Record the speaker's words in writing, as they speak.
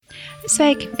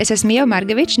Sveiki! Es esmu Ilva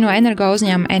Margavičs no Energo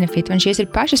uzņēmuma Enefit, un šīs ir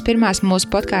pašas pirmās mūsu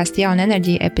podkāsta Jauna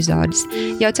enerģija epizodes.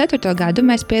 Jau 4. gadu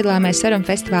mēs piedalāmies sarunu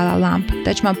festivālā LAMPA,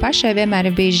 taču man pašai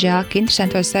vienmēr ir bijis žēl, ka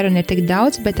interesanto sarunu ir tik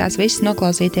daudz, bet tās visas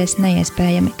noklausīties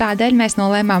neiespējami. Tādēļ mēs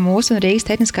nolēmām mūsu un Rīgas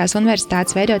Tehniskās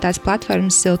universitātes veidotās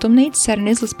platformas Siltumnīca sarunu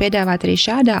izlases piedāvāt arī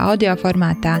šādā audio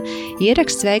formātā.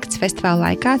 Ieraksts veikts festivāla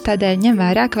laikā, tādēļ ņem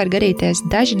vērā, ka var gadīties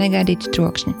daži negaidīti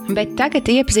trokšņi. Bet tagad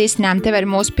iepazīstinām tevi ar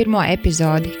mūsu pirmo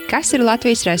epizodi. Kas ir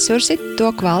Latvijas Resursi, to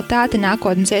kvalitāte,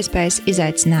 nākotnes iespējas,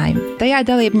 izaicinājumi. Tajā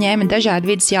dalību ņēma dažādi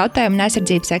vides jautājumu un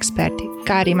aizsardzības eksperti,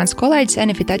 kā arī mans kolēģis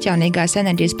Enefit atjaunīgās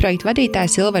enerģijas projektu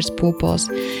vadītājs Ilvars Pūpols.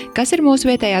 Kas ir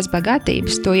mūsu vietējās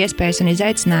bagātības, to iespējas un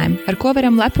izaicinājumi, ar ko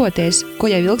varam lepoties,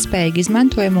 ko jau ilgspējīgi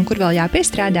izmantojam un kur vēl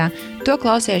jāpiestrādā, to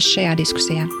klausies šajā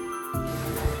diskusijā.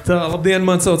 Tā, labdien,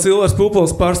 man sauc Ilvars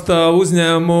Pūpols, pārstāv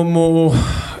uzņēmumu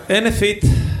Enefit,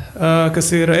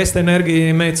 kas ir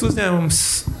Enerģija meitas uzņēmums.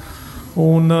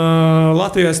 Un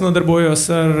Latvijā es nodarbojos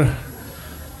ar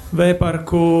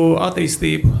vējparku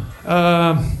attīstību.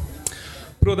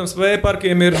 Protams,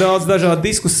 vējparkiem ir daudz dažādu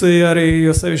diskusiju arī,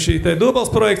 jo sevišķi te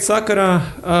Dobels projekta sakarā.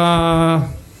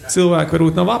 Cilvēki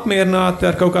varbūt nav apmierināti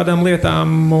ar kaut kādām lietām,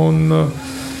 un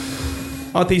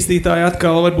attīstītāji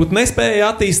atkal varbūt nespēja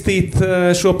attīstīt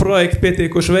šo projektu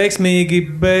pietiekoši veiksmīgi,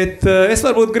 bet es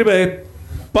varbūt gribēju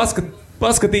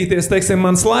paskatīties, teiksim,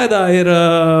 man slaidā ir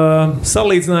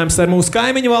salīdzinājums ar mūsu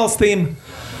kaimiņu valstīm,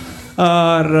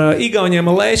 ar igauņiem,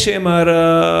 ar lēšiem, ar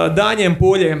dāņiem,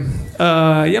 poļiem.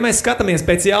 Ja mēs skatāmies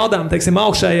pēc jaudām, teiksim,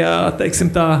 augšējā,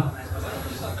 teiksim,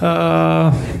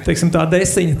 tā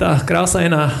desiņa, tā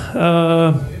krāsainā,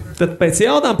 tad pēc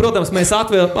jaudām, protams, mēs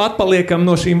atpaliekam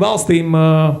no šīm valstīm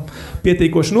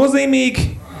pietiekoši nozīmīgi.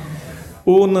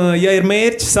 Un, ja ir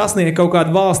mērķis sasniegt kaut kādu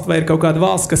valstu, vai ir kaut kāda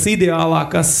valsts, kas ideālā,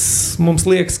 kas mums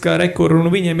liekas, ka rekur, un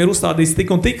viņiem ir uzstādīts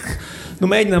tik un tik,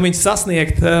 mēģinām viņus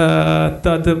sasniegt,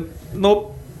 tad,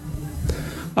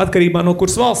 atkarībā no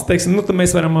kuras valsts, teiksim, tad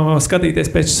mēs varam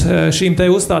skatīties pēc šīm te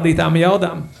uzstādītām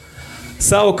jaudām.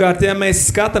 Savukārt, ja mēs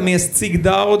skatāmies, cik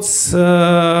daudz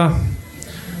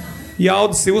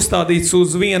jaudas ir uzstādīts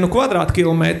uz 1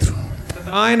 kvadrātkilometru,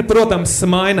 aina, protams,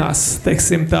 mainās.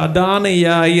 Teiksim, tā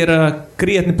Dānija ir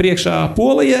krietni priekšā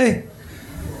Polijai,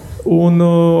 un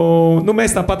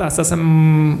mēs tāpatās esam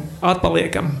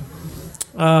atpaliekam.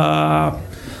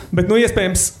 Bet,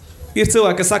 iespējams, ir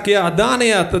cilvēki, kas saka, jā,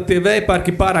 Dānijā tad tie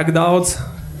vējparki pārāk daudz.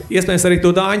 Iespējams, arī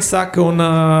to dāņi saka, un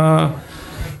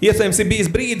iespējams ir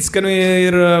bijis brīdis, ka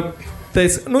ir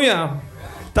teicis, jā,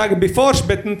 tagad bija forši,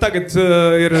 bet tagad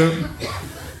ir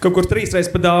kaut kur 3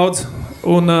 reizes pa daudz.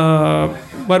 Un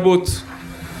varbūt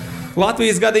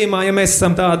Latvijas gadījumā, ja mēs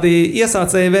esam tādi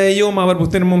iesācēji vēja jomā,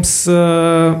 varbūt ir mums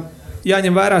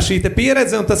jāņem vērā šī te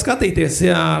pieredze un tad skatīties,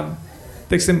 jā,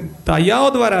 teiksim, tā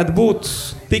jauda varētu būt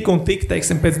tik un tik,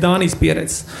 teiksim, pēc Dānijas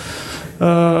pieredzes.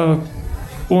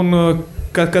 Un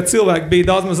kad cilvēki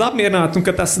bija daudz maz apmierināti un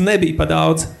ka tas nebija pa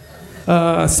daudz.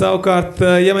 Savukārt,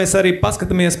 ja mēs arī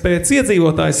paskatāmies pēc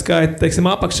iedzīvotāju skaita, teiksim,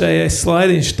 apakšējais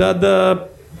slaidiņš, tad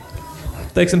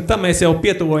teiksim, tam mēs jau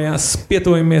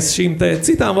pietuvojamies šīm te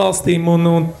citām valstīm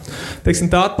un teiksim,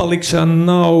 tā atpalikšana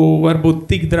nav varbūt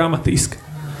tik dramatiska.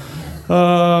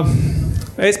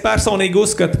 Es personīgi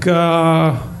uzskatu, ka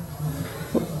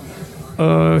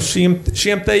šiem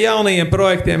te jaunajiem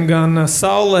projektiem gan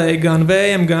saulē, gan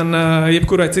vējam, gan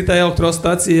jebkurai citai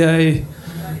elektrostacijai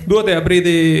dotajā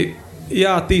brīdī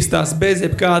jāattīstās bez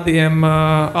jebkādiem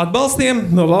atbalstiem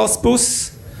no valsts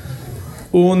puses.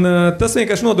 Un tas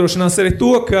vienkārši nodrošinās arī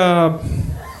to, ka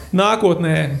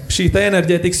nākotnē šī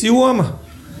enerģētikas joma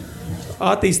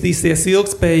attīstīsies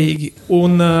ilgspējīgi.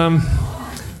 Un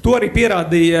to arī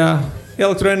pierādīja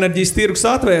elektroenerģijas tirgus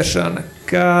atvēršana,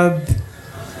 kad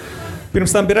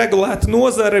pirms tam bija regulēta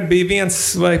nozare, bija viens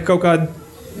vai kaut kādi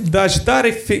daži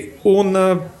tarifi, un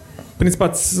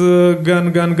principā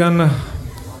gan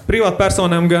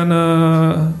privātpersonām, gan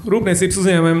rūpniecības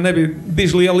uzņēmumiem nebija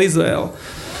diži liela izvēle.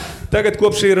 Tagad,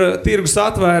 kopš ir tirgus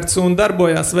atvērts un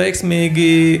darbojās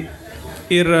veiksmīgi,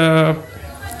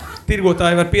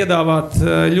 tirgotāji var piedāvāt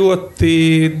ļoti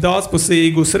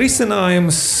daudzpusīgus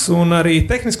risinājumus un arī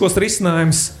tehniskos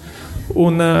risinājumus.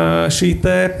 Un šī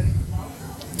te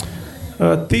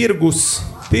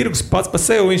tirgus pats pa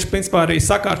sevi, viņš principā arī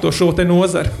sakārto šo te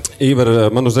nozari. Ivar,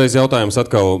 man uzreiz jautājums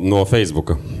atkal no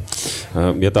Facebooka.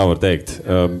 ja tā var teikt.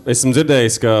 Esmu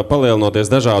dzirdējis, ka palielinoties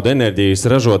dažādu enerģijas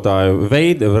ražotāju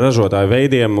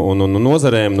veidiem un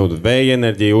nozarēm, vēja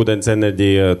enerģija, ūdens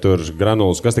enerģija, tur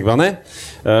granulas, kas tik vēl ne,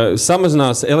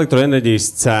 samazinās elektroenerģijas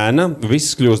cena,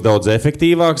 viss kļūst daudz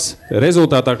efektīvāks,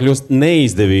 rezultātā kļūst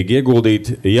neizdevīgi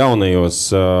ieguldīt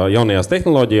jaunajās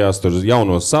tehnoloģijās, tur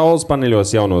jaunos saules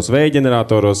paneļos, jaunos vēja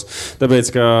ģeneratoros,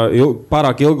 tāpēc, ka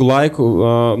pārāk ilgu laiku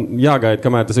jāgaida,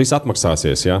 kamēr tas viss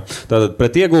atmaksāsies. Ja? Tātad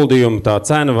pret ieguldījumu tā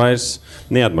cena vairs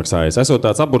neatmaksājas. Esot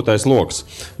tāds apburtais loks,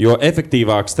 jo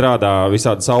efektīvāk strādā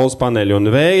visādi saules paneļi un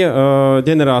vēja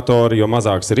ģeneratori, jo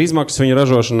mazāks ir izmaksas viņa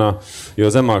ražošanā,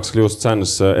 jo zemāks kļūst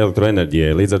cenas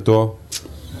elektroenerģijai. Līdz ar to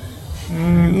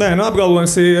Nē,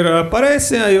 apgalvojums ir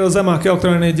pareizs, jo zemāk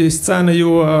elektroenerģijas cena,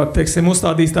 jo, teiksim,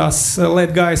 uzstādīs tās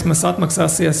LED gaismas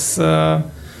atmaksāsies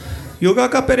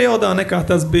ilgākā periodā, nekā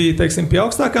tas bija, teiksim, pie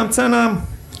augstākām cenām.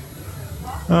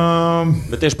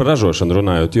 Bet tieši par ražošanu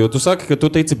runājot, jo tu saki, ka tu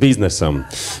tici biznesam,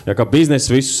 ja kā biznes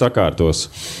visu sakārtos.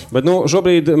 Bet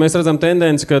šobrīd mēs redzam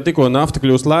tendenci, ka tikko nafta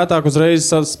kļūst lētāk,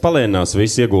 uzreiz palēninās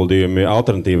visi ieguldījumi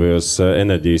alternatīvajos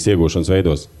enerģijas iegūšanas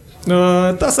veidos.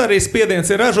 Tas arī spiediens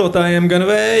ir ražotājiem, gan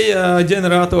vēja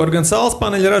ģeneratoru, gan saules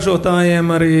paneļu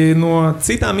ražotājiem, arī no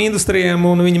citām industrijām,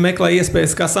 un viņi meklē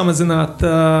iespējas, kā samazināt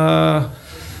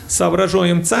savu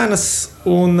ražojumu cenas,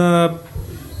 un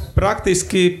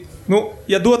praktiski,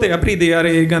 ja dotajā brīdī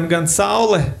arī gan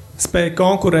saule spēja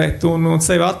konkurēt un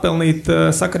sevi atpelnīt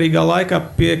sakarīgā laikā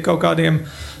pie kaut kādiem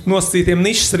nosacītiem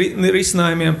nišas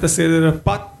risinājumiem, tas ir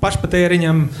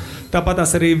pašpatēriņam, tāpat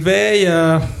tās arī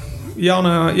vēja,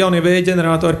 jaunie vēja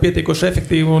ģeneratori pietiekoši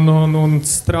efektīvi un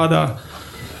strādā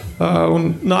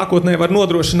un nākotnē var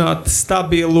nodrošināt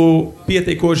stabilu,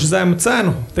 pietiekoši zemu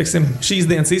cenu, teiksim, šīs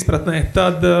dienas izpratnē,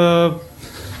 tad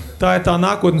tā ir tā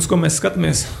nākotnes, ko mēs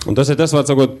skatāmies. Un tas ir tas,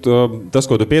 tas,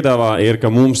 ko tu piedāvā, ir, ka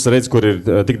mums redz, kur ir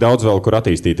tik daudz vēl, kur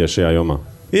attīstīties šajā jomā.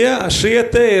 Jā, šie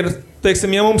te ir,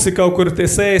 teiksim, ja mums ir kaut kur tie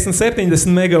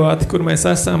 60-70 megavati, kur mēs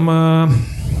esam,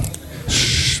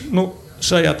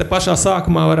 šajā te pašā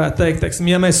sākumā varētu teikt,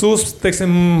 teiksim, ja mēs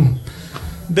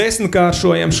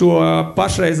desmitkāršojam šo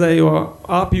pašreizējo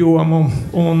apjomu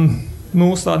un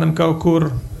uzstādam kaut kur,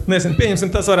 nezinu,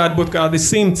 pieņemsim, tas varētu būt kādi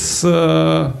 100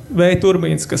 vēja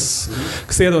turbīnas,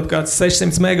 kas iedod kāds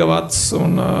 600 megavatus,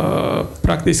 un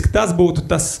praktiski tas būtu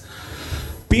tas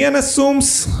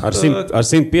pienesums. Ar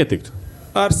 100 pietiktu?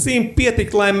 Ar 100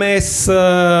 pietikt, lai mēs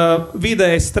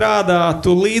vidēji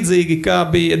strādātu līdzīgi, kā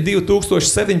bija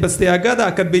 2017. gadā,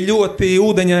 kad bija ļoti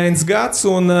ūdeņains gads,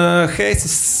 un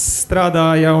Hesis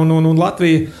strādāja, un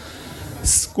Latvija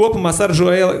kopumā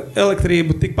saražoja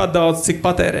elektrību tikpat daudz, cik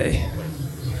patērēja.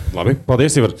 Labi,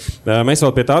 paldies, Ivar. Mēs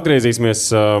vēl pie tā atgriezīsimies,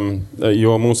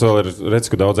 jo mums vēl ir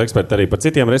redz, ka daudz eksperti arī par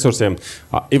citiem resursiem.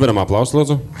 Ivaram aplausu,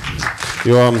 lūdzu.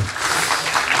 Jo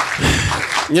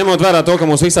ņemot vērā to, ka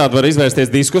mums visādi var izvērsties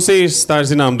diskusijas, tā ir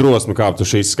zinām drosme kāpt uz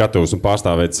šīs skatuves un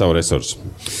pārstāvēt savu resursu.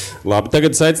 Labi,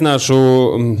 tagad aicināšu,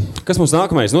 kas mums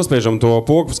nākamais? Nospiežam to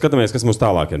poku, skatāmies, kas mums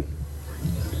tālāk ir.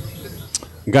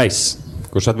 Gaiss.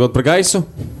 Kurš atbild par gaisu?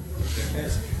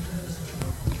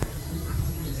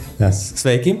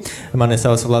 Sveiki, mani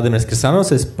sauc Vladimirs Krisanovs,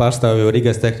 es pārstāvu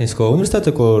Rīgas Tehnisko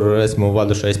universitāti, kur esmu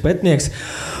vadošais pētnieks.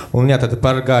 Un jā, tad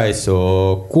par gaisu.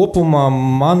 Kopumā,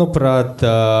 manuprāt,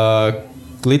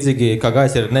 līdzīgi kā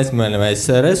gaisa ir nezmaināmais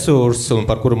resurs, un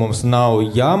par kuru mums nav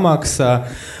jāmaksā,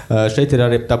 šeit ir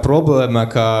arī tā problēma,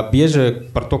 ka bieži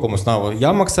par to, ko mums nav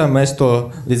jāmaksā, mēs to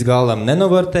līdz galam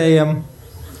nenovērtējam.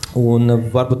 Un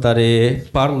varbūt arī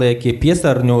pārlieki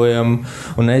piesārņojam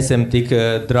un neesam tik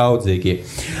draudzīgi.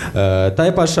 Tā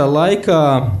pašā laikā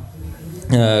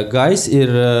gaiss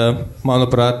ir,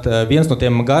 manuprāt, viens no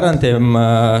tiem garantiem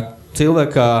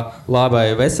cilvēka labai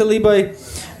veselībai,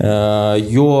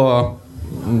 jo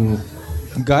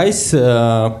gaiss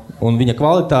un viņa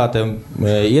kvalitāte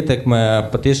ietekmē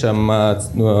patiešām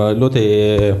ļoti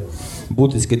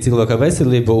būtiski cilvēka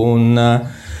veselību. Un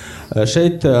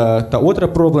šeit tā otra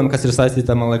problēma, kas ir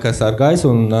saistīta, man liekas, ar gaisu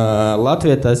un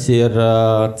Latvijā, tas ir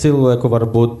cilvēku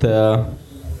varbūt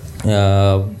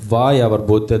vāja,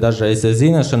 varbūt dažreiz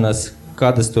zināšanas,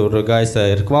 kādas tur gaisa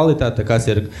ir kvalitāte, kas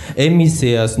ir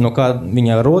emisijas, no kā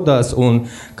viņa rodās un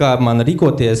kā man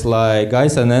rīkoties, lai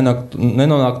gaisa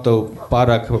nenonāktu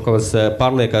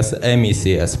pārliekas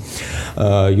emisijas.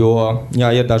 Jo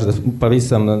jā, ir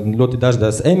pavisam ļoti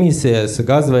dažādas emisijas,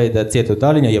 gazveida, cietu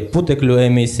daļiņa, ja putekļu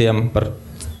emisijām, par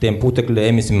tiem putekļu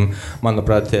emisijām,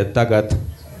 manuprāt, tagad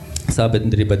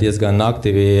sabiedrība diezgan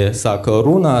aktīvi sāk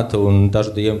runāt un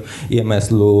dažādu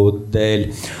iemeslu dēļ.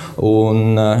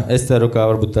 Un es ceru, ka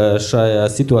varbūt šajā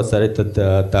situācijā arī tad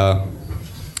tā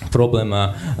problēma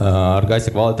ar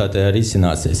gaisa kvalitāti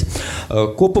risināsies.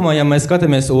 Kopumā, ja mēs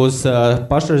skatāmies uz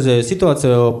pašreizēju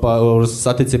situāciju, uz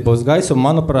attiecību uz gaisu,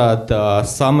 manuprāt,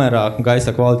 samērā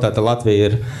gaisa kvalitāte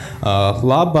Latvija ir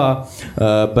labā,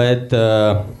 bet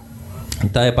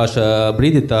tajā pašā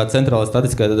brīdī tā centrālā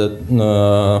statistika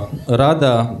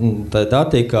rada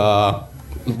dati, ka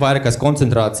vairākas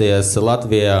koncentrācijas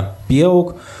Latvijā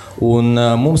pieaug, un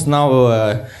mums nav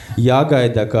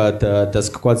jāgaida, ka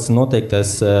tas kaut kāds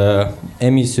noteiktas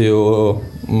emisiju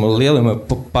lieluma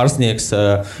pārsniegs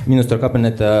ministru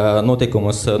kabineta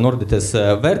noteikumus norādītas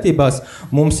vērtībās.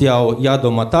 Mums jau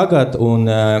jādomā tagad un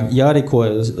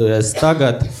jārīkojas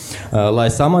tagad, lai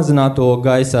samazinātu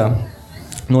gaisa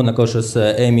nonākošas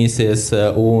emisijas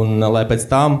un lai pēc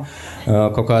tam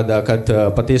kaut kādā, kad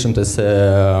patiešām tas,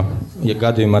 ja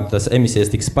gadījumā tas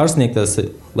emisijas tiks pārsniegtas,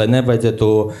 lai nevajadzētu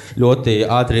ļoti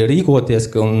ātri rīkoties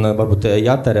un varbūt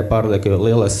jātērē pārlieku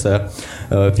lielas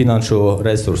finanšu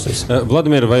resursus.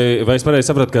 Vladimir, vai es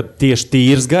pareizi sapratu, ka tieši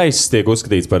tīrs gaiss tiek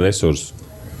uzskatīts par resursu?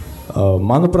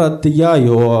 Manuprāt, jā,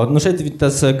 jo šeit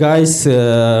tas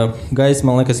gaiss,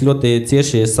 man liekas, ļoti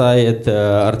cieši saiet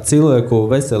ar cilvēku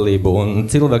veselību, un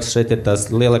cilvēks šeit ir tas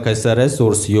lielākais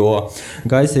resurs, jo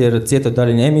gaisa ir cieta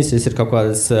daļiņa emisijas, ir kaut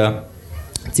kādas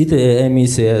citi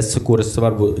emisijas, kuras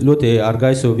varbūt ļoti ar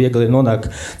gaisu viegli nonāk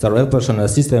caur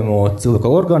elpošanas sistēmu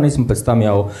cilvēka organismu, pēc tam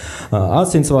jau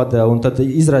asinsvada, un tad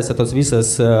izraisa tos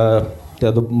visas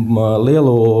tādu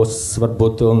lielus,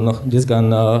 varbūt, un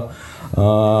diezgan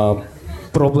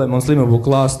problēmu un slimību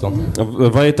klāstu.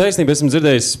 Vai taisnība esmu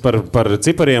dzirdējis par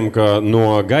cipariem, ka no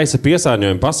gaisa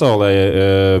piesārņojuma pasaulē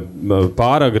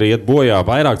pāragri iet bojā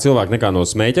vairāk cilvēku nekā no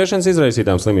smēķēšanas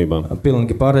izraisītām slimībām?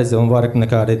 Pilnīgi pareizi, un vairāk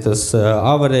nekā arī tas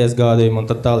avarijas gādījumi, un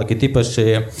tad tālāk ir tipaši,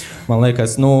 man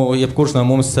liekas, jebkurš no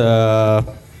mums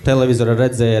televizora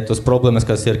redzēja tos problēmas,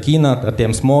 kas ir Ķīnā ar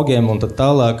tiem smogiem un tad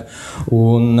tālāk,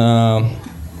 un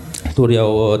tur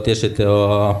jau tieši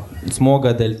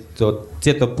smoga dēļ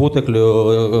cieto putekļu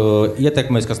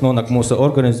ietekmēs, kas nonāk mūsu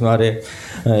organismā, arī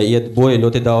iet boja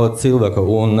ļoti daudz cilvēku.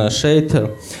 Un šeit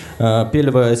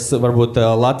pieļaujas, varbūt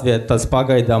Latvijā tas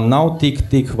pagaidām nav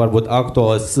tik varbūt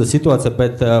aktuāls situācija,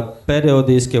 bet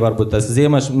periodiski, varbūt tas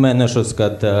ziemas mēnešus,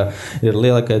 kad ir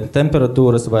lielāka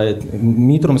temperatūras vai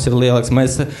mitrums ir lielāks,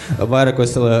 mēs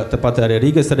vairākos, tāpat arī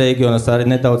Rīgas reģionos, arī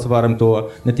nedaudz varam to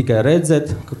ne tikai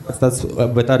redzēt,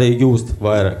 bet arī just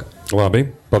vairāk. Labi,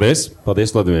 paldies.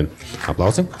 Paldies, Vladimir.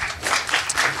 Aplausi.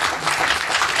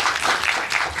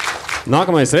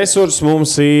 Nākamais resurs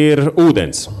mums ir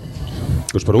ūdens.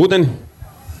 Kurš par ūdeni?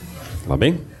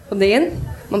 Labi. Labdien!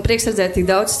 Man prieks redzēt tik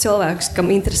daudz cilvēkus,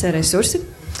 kam interesē resursi.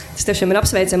 Tas tiešām ir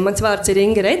apsveicami. Mans vārds ir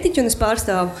Inga Retiķe, un es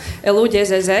pārstāvu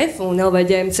LUģZZF un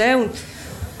LVģMC. Un,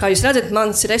 kā jūs redzat,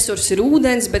 mans resurs ir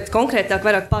ūdens, bet konkrētāk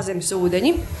vairāk pazemes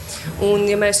ūdeņi. Un,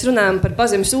 ja mēs runājam par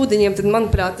pazemes ūdeņiem, tad,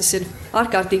 manuprāt, tas ir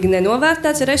ārkārtīgi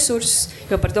nenovērtēts resurss,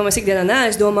 jo par to mēs ikdienā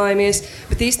neaizdomājamies,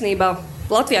 bet īstenībā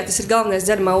Latvijā tas ir galvenais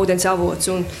dzeramā ūdens avots.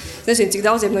 Un nezinu, cik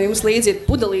daudziem no jums līdzi ir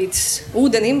pudelītes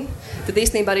ūdenim, tad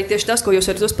īstenībā arī tieši tas, ko jūs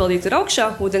varat uzpildīt tur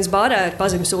augšā, ūdens bārā ir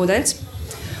pazemes ūdens.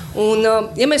 Un,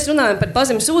 ja mēs runājam par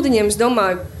pazemes ūdeņiem, es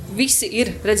domāju, visi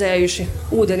ir redzējuši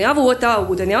ūdeni avotā,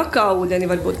 ūdeni akā, ūdeni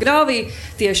varbūt grāvī,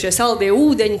 tieši saldie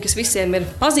ūdeņi, kas visiem ir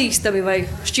pazīstami vai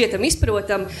šķietami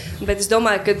izprotami, bet es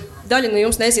domāju, ka daļa no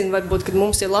jums nezina, varbūt, kad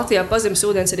mums ir Latvijā pazemes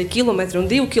ūdens arī 1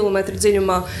 un 2 kilometru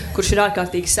dziļumā, kurš ir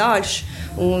ārkārtīgi sāļš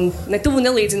un netuvu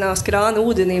nelīdzinās krāna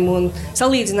ūdenim, un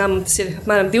salīdzinām tas ir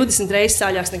apmēram 20 reizes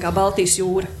sāļāks nekā Baltijas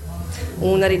jūra,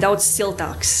 un arī daudz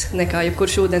siltāks nekā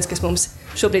jebkurš ūdens, kas mums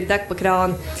šobrīd tek pa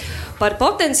krānu. Par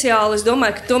potenciālu es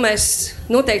domāju, ka to mēs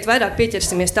noteikti vairāk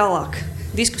pieķersimies tālāk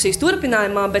diskusijas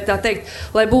turpinājumā, bet tā teikt,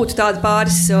 lai būtu tādi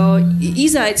pāris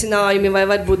izaicinājumi vai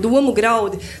varbūt domu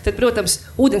graudi, tad, protams,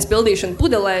 ūdens pildīšana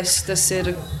pudelēs, tas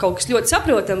ir kaut kas ļoti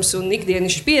saprotams un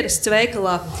ikdienišķi pierasts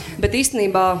veikalā, bet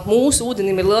īstenībā mūsu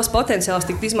ūdenim ir liels potenciāls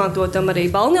tikt izmantotam arī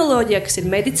balneoloģijā, kas ir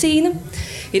medicīna.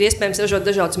 Ir iespējams ražot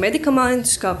dažādus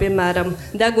medikamentus, kā piemēram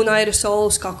deguna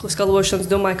aerosolus, kakla skalošanas.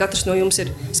 Domāju, katrs no jums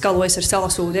ir skalojis ar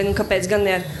salas ūdeni, un kāpēc gan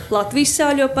ne ar Latvijas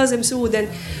sāļo pazemes ūdeni.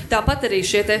 Tāpat arī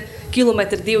šie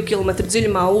 1–2 kilometru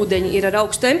dziļumā ūdeņi ir ar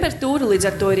augstu temperatūru, līdz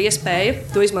ar to ir iespēja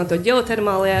to izmantot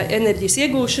ģeotermālajā enerģijas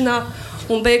iegūšanā,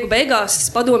 un beigās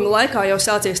padomju laikā jau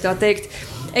sācies tā teikt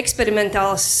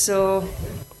eksperimentāls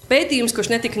pētījums,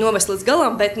 kurš netika novests līdz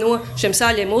galam, bet no šiem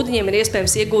sāļiem ūdeņiem ir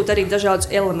iespējams iegūt arī dažādus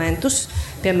elementus,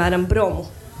 piemēram, bromu.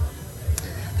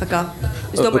 Tā kā,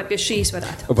 es domāju, pie šīs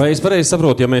varētu. Vai es pareizi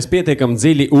saprotu, ja mēs pietiekam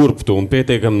dziļi urptu un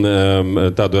pietiekam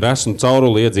tādu resnu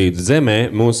cauruli iedzītu zemē,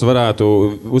 mums varētu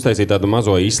uztaisīt tādu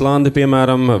mazo Islandi,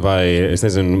 piemēram, vai, es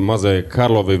nezinu, mazie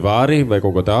Karlovi Vāri vai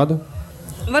kaut ko tādu?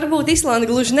 Varbūt Islanda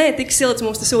gluži ne, tik silts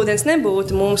mums tas ūdens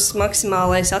nebūtu. Mums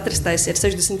maksimālais atrastais ir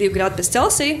 62 grādi pēc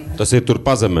Celsija. Tas ir tur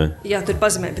pazemē? Jā, tur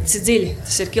pazemē, bet tas ir dziļi.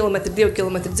 Tas ir 2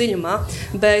 kilometri dziļumā.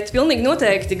 Bet pilnīgi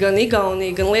noteikti gan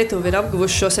Igaunija, gan Lietuva ir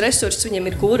apguvuši šos resursus. Viņiem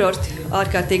ir kurorti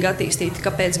ārkārtīgi attīstīti.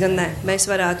 Kāpēc gan ne? Mēs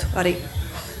varētu arī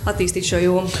attīstīt šo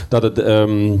jomu. Tātad,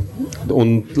 un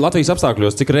Latvijas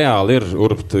apstākļos, cik reāli ir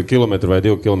urbt kilometru vai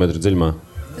 2 kilometru dziļumā?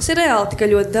 Tas ir reāli tikai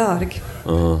ļoti dārgi.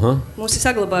 Aha. Mums ir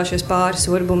saglabājušies pāris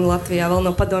urbumi Latvijā vēl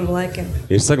no padomju laikiem.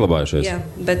 Ir saglabājušies? Jā,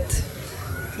 bet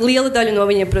liela daļa no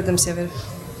viņiem, protams, jau ir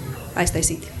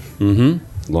aiztaisīti.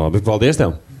 Labi, paldies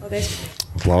tev. Paldies.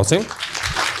 Aplausim.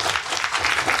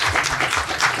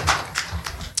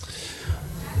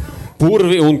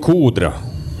 Purvi un kūdra.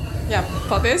 Jā,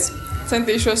 paldies.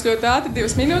 Centīšos ļoti ātri,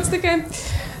 2 minūtes tikai.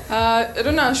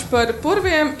 Runāšu par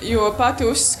purviem, jo pati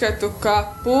uzskatu,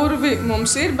 ka purvi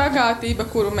mums ir bagātība,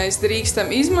 kuru mēs drīkstam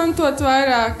izmantot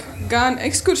vairāk gan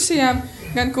ekskursijām,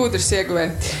 gan kūdras ieguvē.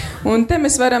 Un te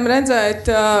mēs varam redzēt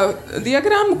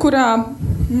diagrammu, kurā,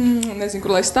 nezinu,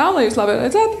 kur lai stāv, lai jūs labi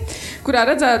redzētu, kurā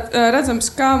redzams,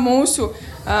 kā mūsu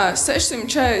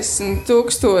 640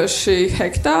 000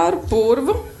 hektāru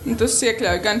purvu, un tas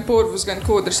iekļauj gan purvus, gan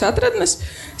kūdras atradnes,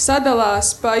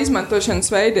 sadalās pa izmantošanas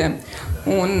veidiem.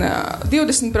 Un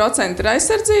 20% ir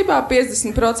aizsardzībā,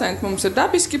 50% mums ir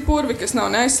dabiski purvi, kas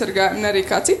nav neaizsargājumi, arī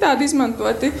kā citādi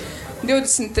izmantoti.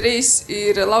 23%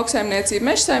 ir lauksaimniecība,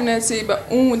 mežsaimniecība,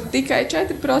 un tikai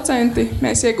 4%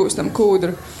 mēs iegūstam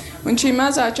kūdru. Un šī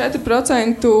mazā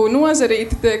 4%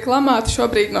 nozarīte tiek lamāta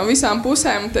šobrīd no visām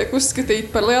pusēm un tiek uzskatīta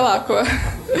par lielāko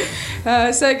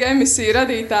sega emisiju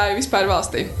radītāju vispār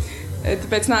valstī.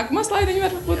 Tāpēc nākamā slaidiņa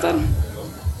var būt ar.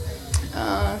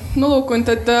 Lūk, un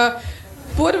tad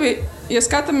purvi, ja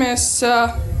skatāmies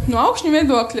no augšņu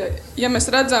viedokļa, ja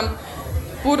mēs redzam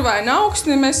purvainu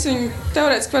augsni, mēs viņu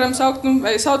teorētiski varam saukt,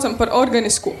 vai saucam par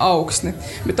organisku augsni.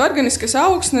 Bet organiskas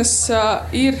augsnes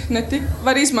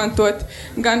var izmantot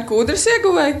gan kūdras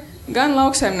ieguvēji, gan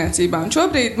lauksaimniecībā. Un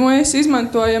šobrīd mēs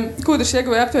izmantojam kūdras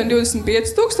ieguvēji aptuveni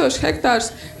 25 000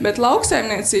 hektārus, bet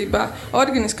lauksaimniecībā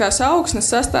organiskās augsnes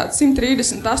sastāv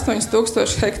 138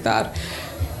 000 hektāru.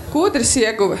 Kūdras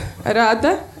ieguve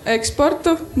rada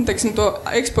eksportu, to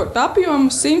eksporta apjomu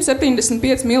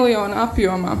 175 miljonu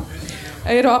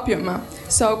eiro apjomā.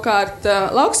 Savukārt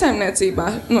lauksaimniecībā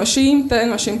no šīm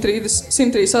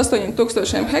 138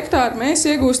 000 hektāru mēs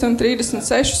iegūstam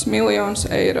 36 miljonus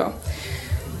eiro.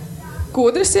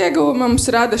 Kūdras ieguve mums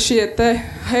rada šie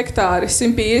hektāri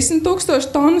 150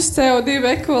 000 tonnas CO2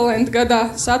 ekvivalentu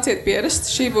gadā. Sāciet pierast,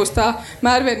 šī būs tā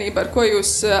mērvienība, ar ko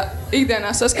jūs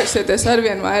ikdienā saskarsieties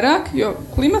arvien vairāk, jo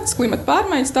klimata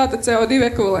pārmaiņas, tātad CO2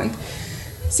 ekvivalentu.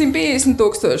 150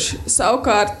 000,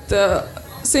 savukārt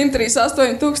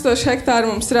 138 000 hektāru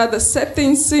mums rada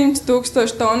 700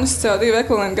 000 tonnas CO2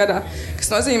 ekvivalentu gadā, kas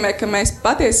nozīmē, ka mēs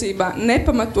patiesībā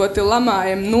nepamatoti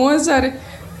lamājam nozari,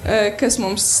 kas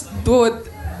mums dod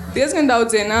diezgan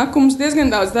daudz ienākumus, diezgan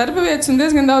daudz darba vietas un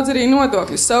diezgan daudz arī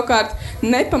nodokļus. Savukārt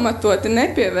nepamatoti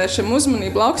nepievēršam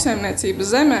uzmanību lauksaimniecības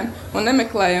zemēm un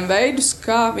nemeklējam veidus,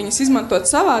 kā viņas izmantot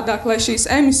savādāk, lai šīs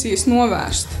emisijas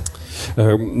novērst.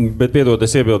 Bet piedod,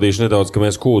 es iebildīšu nedaudz, ka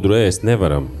mēs kūdru ēst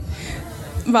nevaram.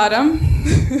 Varam.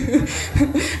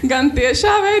 Gan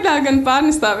tiešā veidā, gan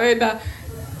pārnestā veidā.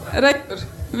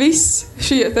 Viss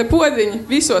šie te podiņi,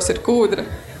 visos ir kūdra.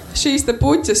 Šīs te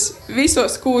puķas,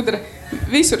 visos kūdra,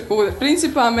 visur kūdra.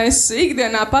 Principā mēs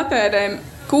ikdienā patērējam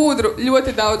kūdru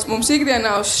ļoti daudz. Mums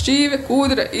ikdienā uz šķīve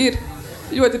kūdra ir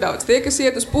ļoti daudz. Tie, kas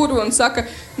iet uz purvu un saka,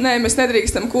 nē, mēs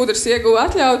nedrīkstam kūdras ieguvu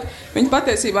atļaut, viņi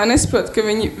patiesībā nesaprot, ka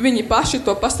viņi paši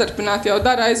to pastarpināt jau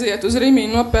dara, aiziet uz Rimī,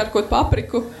 nopērkot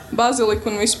papriku, baziliku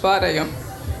un visu pārējo.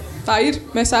 Tā ir,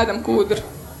 mēs ēdam kūdru.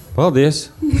 Paldies!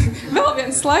 Vēl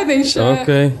viens slaidiņš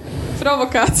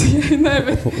provokācijai, ne,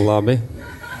 bet... Labi.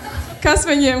 Kas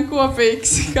viņiem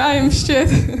kopīgs, kā jums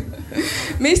šķiet?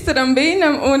 Misteram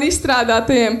Bīnam un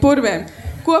izstrādātajiem purviem.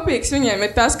 Kopīgs viņiem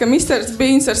ir tas, ka misters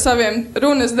Bīns ar saviem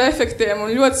runas defektiem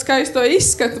un ļoti skaisto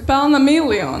izskatu pelna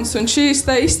miljonus, un šīs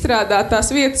te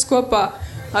izstrādātās vietas kopā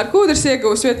ar kūdras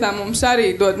iegūs vietām mums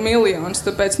arī dod miljonus,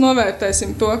 tāpēc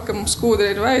novērtēsim to, ka mums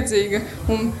kūdra ir vajadzīga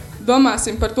un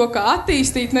domāsim par to, kā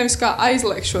attīstīt, nevis kā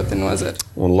aizliegt šo te nozari.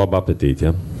 Un labu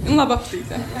apetīti, ja? Un labu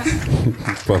apetīti, jā.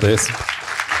 Paldies.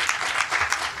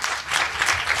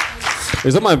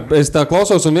 Es domāju, es tā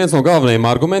klausos, un viens no galvenajiem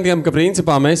argumentiem, ka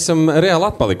principā mēs esam reāli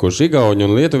atpalikuši. Igauņi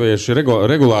un lietuvieši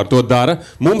regulāri to dara,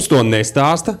 mums to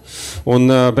nestāsta, un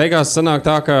beigās sanāk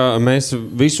tā, ka mēs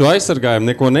visu aizsargājam,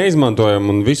 neko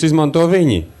neizmantojam, un visu izmanto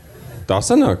viņi. Tā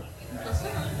sanāk?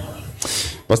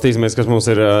 Pastīsimies, kas mums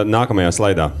ir nākamajā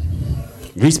slaidā.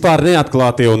 Vispār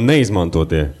neatklātie un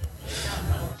neizmantotie.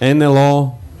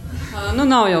 NLO? Nu,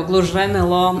 nav jau gluži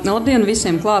NLO. Labdien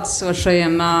visiem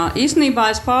klātesošajiem. Īsnībā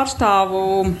es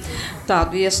pārstāvu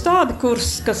tādu iestādi,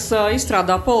 kas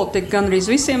izstrādā politiku gan arī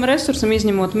visiem resursiem,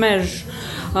 izņemot mežu,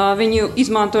 viņu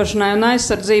izmantošanai un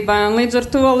aizsardzībai. Un līdz ar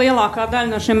to lielākā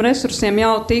daļa no šiem resursiem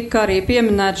jau tika arī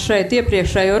pieminēta šeit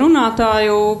iepriekšējo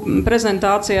runātāju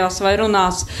prezentācijās vai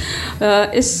runās.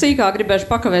 Es sīkāk gribēšu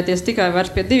pakavēties tikai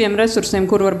vairs pie 2 resursiem,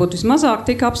 kur varbūt vismazāk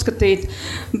tika apskatīti,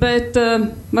 bet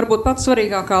varbūt pats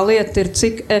svarīgākā lieta ir,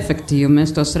 cik efektīvi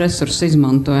mēs tos resursus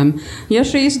izmantojam. Ja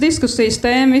šīs diskusijas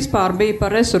tēma vispār bija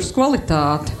par resursu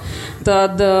kvalitāti,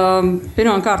 tad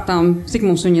pirmkārtām, cik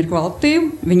mums viņi ir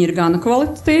kvalitīvi, viņi ir gana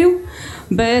kvalitīvi,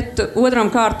 bet otram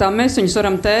kārtām mēs viņus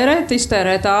varam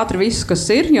iztērēt ātri visu, kas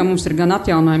ir, jo mums ir gan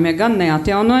atjaunojamie, gan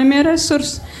neatjaunojamie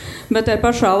resursi, bet tajā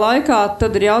pašā laikā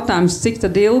tad ir jautājums, cik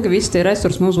tad ilgi visi tie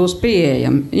resursi mums būs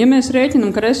pieejami. Ja mēs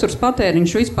rēķinam, ka resursu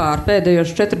patēriņš vispār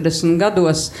pēdējos 40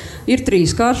 gados ir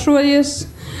 3-kāršojies,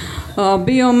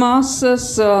 biomasas,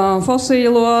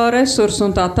 fosīlo resursu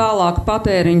un tā tālāk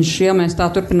patēriņš, ja mēs tā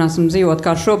turpināsim dzīvot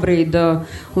kā šobrīd,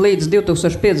 līdz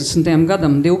 2050.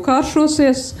 gadam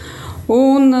 2-kāršosies.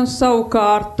 Un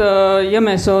savukārt, ja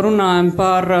mēs jau runājam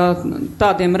par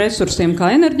tādiem resursiem kā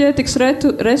enerģētikas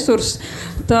resursi,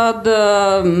 tad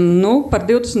par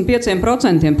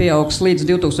 25% pieaugs līdz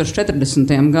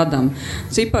 2040. gadam.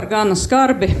 Cipari gana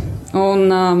skarbi un,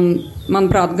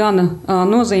 manuprāt, gana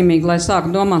nozīmīgi, lai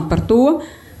sāktu domāt par to,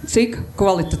 cik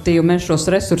kvalitatīvi mēs šos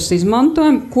resursus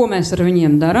izmantojam, ko mēs ar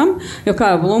viņiem darām. Jo,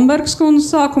 kā jau Blumbergs kundze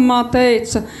sākumā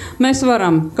teica, mēs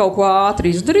varam kaut ko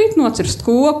ātri izdarīt, nocirst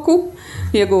koku,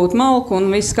 iegūt malku un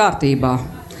viss kārtībā.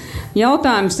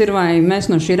 Jautājums ir, vai mēs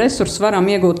no šī resursa varam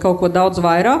iegūt kaut ko daudz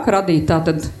vairāk, radīt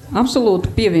tātad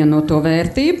absolūtu pievienoto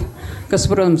vērtību, kas,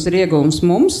 protams, ir iegūms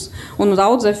mums, un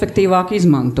daudz efektīvāk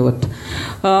izmantot.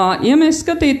 Ja mēs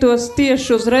skatītos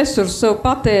tieši uz resursu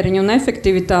patēriņu un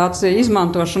efektivitātes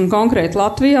izmantošanu konkrēti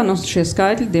Latvijā, šie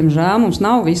skaitļi, diemžēl, mums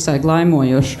nav visai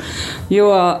glaimojoši, jo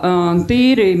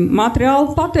tīri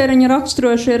materiālu patēriņa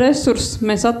raksturošie resursi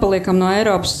mēs atpaliekam no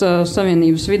Eiropas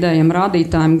Savienības vidējiem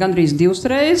rādītājiem gandrīz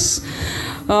 2 reizes.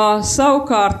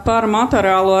 Savukārt par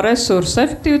materiālo resursu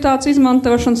efektivitātes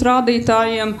izmantošanas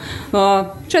rādītājiem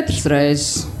 4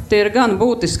 reizes. Tie ir gan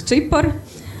būtiski cipari,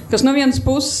 kas no vienas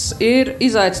puses ir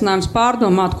izaicinājums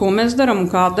pārdomāt, ko mēs darām un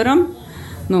kā darām.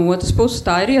 No otras puses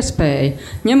tā ir iespēja.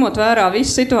 Ņemot vērā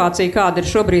visu situāciju, kāda ir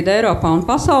šobrīd Eiropā un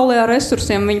pasaulē ar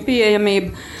resursiem, viņu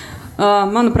pieejamību,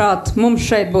 manuprāt, mums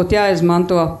šeit būtu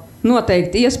jāizmanto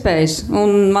noteikti iespējas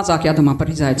un mazāk jādomā par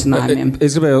izaicinājumiem.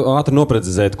 Es gribēju ātri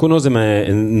noprecizēt, ko nozīmē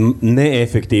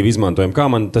neefektīvi izmantojumi, kā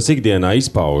man tas ikdienā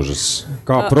izpaužas,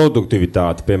 kā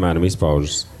produktivitāte, piemēram,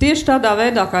 izpaužas. Tieši tādā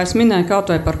veidā, kā es minēju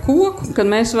kaut vai par koku, kad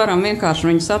mēs varam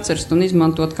vienkārši viņu sacirst un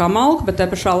izmantot kā malku, bet te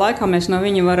pašā laikā mēs no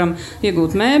viņa varam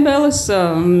iegūt mēbeles,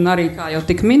 arī, kā jau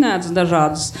tika minēts,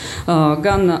 dažādas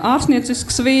gan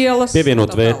ārstnieciskas vielas.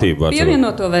 Pievienot vērtību.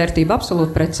 Pievienoto vērtību,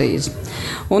 absolūti precīzi.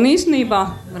 Un īstenībā,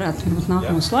 varbūt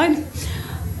nākamo slaidu.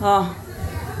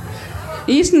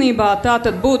 Īstenībā tā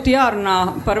tad būtu jārunā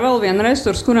par vēl vienu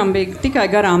resursu, kuram bija tikai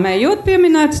garām ejot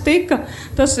pieminēts tika.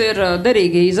 Tas ir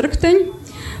derīgi izrakteņi.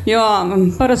 Jo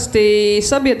parasti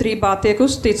sabiedrībā tiek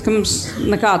uzskatīts, ka mums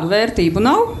nekādu vērtību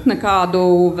nav, nekādu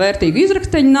vērtīgu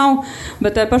izrakteņu nav,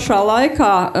 bet tajā pašā laikā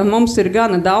mums ir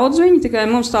gana daudz viņu, tikai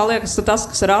mums tā liekas, ka tas,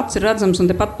 kas ar aci ir redzams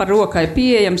un tepat par rokai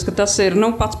pieejams, ka tas ir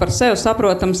pats par sevi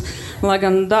saprotams, lai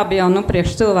gan daba jau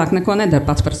priekš cilvēku neko nedara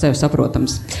pats par sevi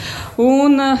saprotams.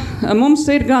 Un mums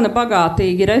ir gana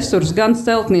bagātīgi resursi gan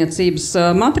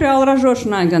celtniecības materiālu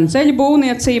ražošanai, gan ceļu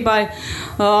būvniecībai.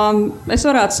 Es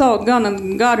varētu saukt gana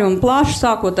gari un plaši,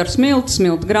 sākot ar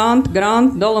smiltu grantu,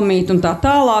 dolomītu un tā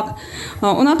tālāk.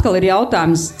 Un atkal ir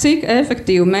jautājums, cik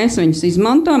efektīvi mēs viņus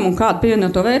izmantojam un kādu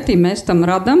pievienoto vērtību mēs tam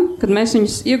radam, kad mēs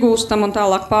viņus iegūstam un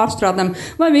tālāk pārstrādam,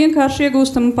 vai vienkārši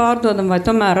iegūstam un pārdodam, vai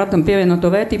tomēr radam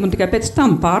pievienoto vērtību un tikai pēc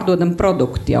tam pārdodam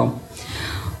produktu jau.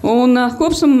 Un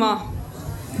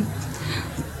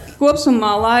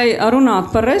kopsumā, lai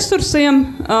runātu par resursiem,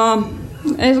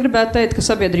 es gribētu teikt, ka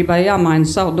sabiedrībai jāmaina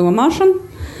savu domāšanu,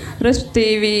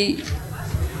 respektīvi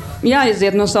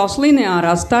jāiziet no savas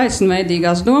lineārās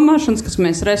taisnveidīgās domāšanas, kas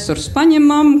mēs resursus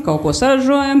paņemam, kaut ko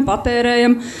saražojam,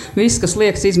 patērējam, viss, kas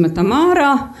liekas, izmetam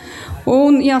ārā,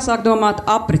 un jāsāk domāt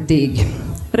apritīgi.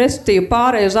 Respektīvi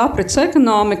pārēj uz aprits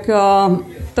ekonomiku,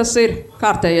 tas ir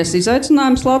kārtējais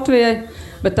izaicinājums Latvijai.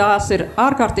 bet tās ir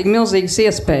ārkārtīgi milzīgas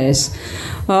iespējas.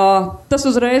 Tas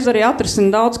uzreiz arī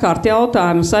atrisina daudzkārt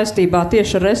jautājumu saistībā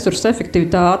tieši ar resursu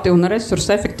efektivitāti un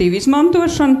resursu efektīvu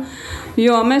izmantošanu,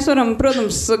 jo mēs varam,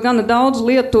 protams, gana daudz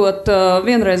lietot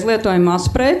vienreiz lietojamās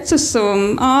preces,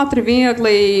 ātri,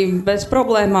 viegli, bez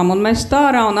problēmām un mest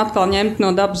ārā un atkal ņemt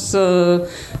no dabas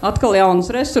atkal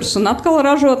jaunas resursus un atkal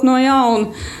ražot no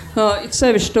jauna. It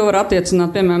sevišķi to var attiecināt,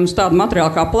 piemēram, uz tādu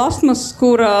materiālu kā plastmas,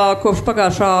 kurā kopš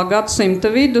pagājušā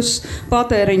gadsimta vidus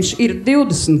patēriņš ir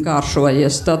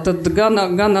 20-kāršojies. Tātad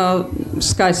gana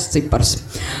skaists cipars.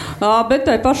 Bet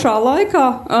tai pašā laikā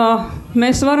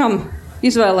mēs varam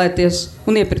izvēlēties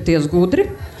un iepirkties gudri,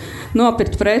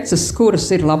 nopirkt preces, kuras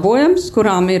ir labojams,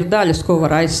 kurām ir daļas, ko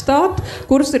var aizstāt,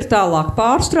 kuras ir tālāk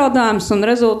pārstrādājums un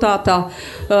rezultātā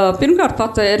pirmkārt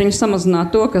patēriņu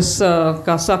samazināt to, kas,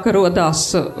 kā saka, rodās,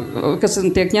 kas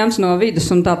tiek ņemts no vides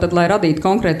un tātad, lai radītu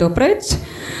konkrēto preci.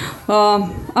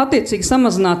 Attiecīgi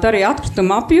samazināt arī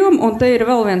atkritumu apjomu, un te ir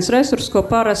vēl viens resurs, ko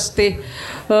parasti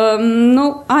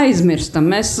aizmirstam.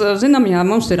 Mēs zinām, jā,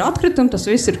 mums ir atkritumi, tas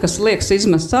viss ir, kas liekas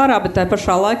izmests ārā, bet tai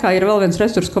pašā laikā ir vēl viens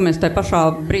resurs, ko mēs tai pašā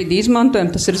brīdī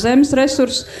izmantojam, tas ir zemes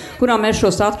resurs, kurā mēs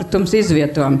šos atkritumus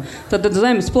izvietojam. Tad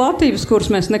zemes platības, kuras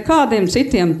mēs nekādiem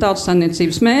citiem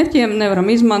tautsaimniecības mērķiem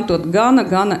nevaram izmantot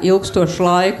gana ilgstošu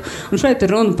laiku. Un šeit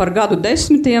ir runa par gadu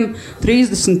 10,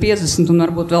 30, 50 un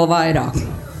varbūt vēl vairāk.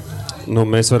 Nu,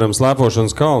 mēs varam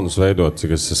slēpošanas kalnus veidot,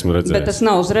 cik es esmu redzējis. Bet tas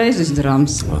nav uzreiz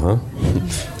izdarāms. Aha.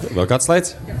 Vēl kāds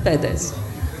slaids? Pēdējais.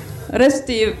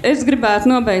 Respektīvi, es gribētu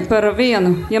nobeigt par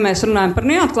vienu, ja mēs runājam par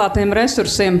neatklātiem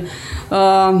resursiem.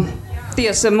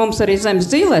 Tiesa, mums arī zemes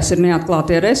dzīlēs ir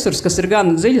neatklātie resursi, kas ir gan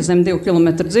dziļi, zem 2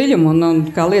 kilometru dziļumu, un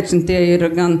kā liecina, tie ir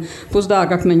gan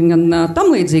pusdārgakmeņi, gan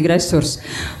tam līdzīgi resursi.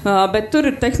 Bet tur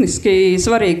ir tehniski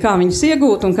svarīgi, kā viņus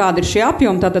iegūt un kāda ir šī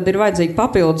apjoma, tātad ir vajadzīga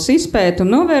papildus izpēta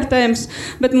un novērtējums,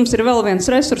 bet mums ir vēl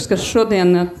viens resurs, kas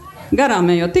šodien garām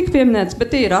jau tika pieminēts,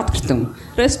 bet tie ir atkritumi.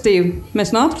 Respektīvi,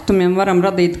 mēs no atkritumiem varam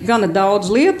radīt gana daudz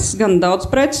lietas, gana daudz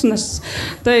preces, un es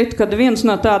teiktu, ka viens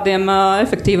no tādiem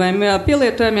efektīviem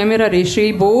pielietojumiem ir arī šī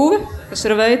būve, kas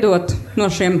ir veidot no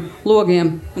šiem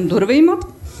logiem un durvīm.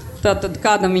 Tātad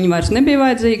kādam viņi vairs nebija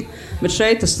vajadzīgi, bet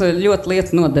šeit tas ļoti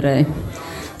lieta noderēja.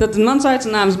 Tad mans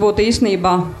aicinājums būtu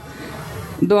īstenībā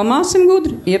domāsim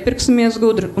gudri, iepirksimies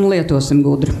gudri un lietosim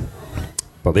gudri.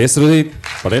 Paldies, Rudīte.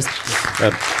 Paldies.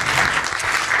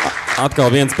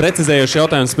 Atkal viens precizējošs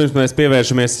jautājums, pirms mēs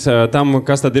pievēršamies tam,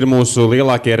 kas tad ir mūsu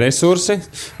lielākie resursi.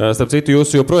 Starp citu,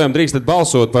 jūs joprojām drīkstat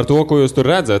balsot par to, ko jūs tur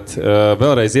redzat.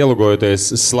 Vēlreiz ielogojoties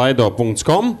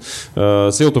slido.com.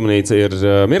 Siltumnīca ir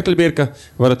mirkļbirka.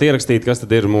 Varat ierakstīt, kas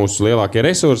tad ir mūsu lielākie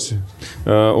resursi.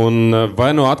 Un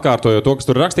vai no atkārtojot to, kas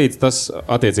tur rakstīts, tas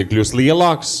attiecīgi kļūst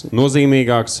lielāks,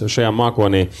 nozīmīgāks šajā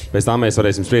mākonī. Pēc tā mēs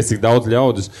varēsim spriest, cik daudz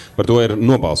ļaudis par to ir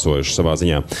nobalsojuši savā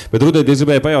ziņā. Bet, Rudīte, es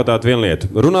gribēju pajautāt vienu lietu.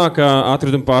 Runā, ka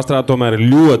atkrituma pārstrāde tomēr ir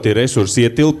ļoti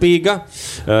resursietilpīga,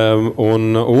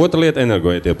 un otra lieta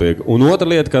energoietilpīga. Un otra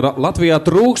lieta, ka Latvijā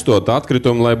trūkstot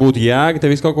atkritumu, lai būtu jēga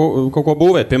te visu kaut ko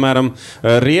būvēt. Piemēram,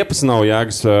 riepas nav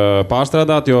jēgas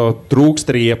pārstrādāt, jo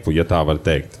trūkst riepu, ja tā var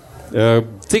teikt.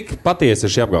 Cik patiesi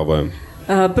ir šie apgalvojumi?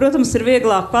 Protams, ir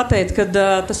vieglāk pateikt, ka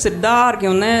tas ir dārgi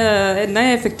un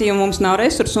neefektīvi, mums nav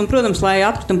resursi. Un, protams, lai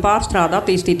atkrituma pārstrāde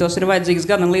attīstītos, ir vajadzīgs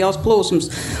gan liels plūsums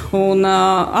un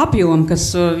apjoms, kas,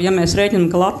 ja mēs rēķinām,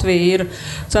 ka Latvija ir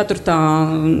 4.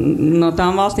 no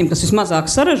tām valstīm, kas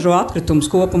vismazāk saražo atkritumus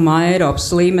kopumā Eiropas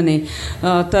līmenī,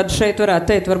 tad šeit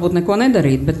varētu teikt, varbūt neko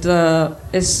nedarīt. Bet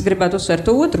es gribētu uzsvērt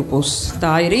otru pusi.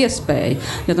 Tā ir iespēja.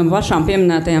 Ja tam pašām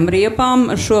pieminētajām riepām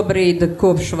šobrīd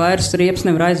kopš vairs riepas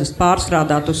nevar aizvest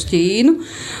pārstrādāt uz Ķīnu.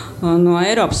 No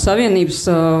Eiropas Savienības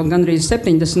gandrīz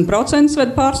 70%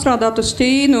 ved pārstrādāt uz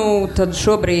Ķīnu, tad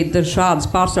šobrīd šādas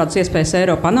pārstrādes iespējas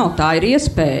Eiropā nav. Tā ir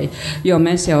iespēja, jo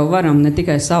mēs jau varam ne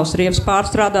tikai savus riepas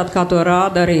pārstrādāt, kā to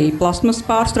rāda arī plasmas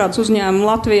pārstrādes uzņēmumu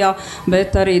Latvijā,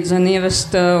 bet arī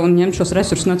ievest un ņemt šos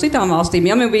resursus no citām valstīm.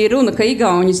 Ja man bija runa, ka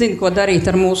igauņi zina, ko darīt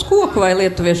ar mūsu koku vai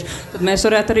lietuvieši, tad mēs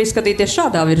varētu arī skatīties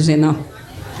šādā virzienā.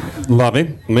 Labi,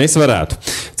 mēs varētu.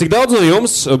 Cik daudz no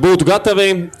jums būtu gatavi,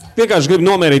 vienkārši gribu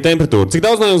nomērīt temperatūru, cik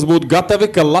daudz no jums būtu gatavi,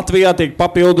 ka Latvijā tiek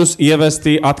papildus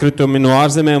ievesti atkritumi no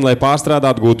ārzemēm, lai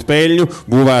pārstrādātu, gūtu peļņu,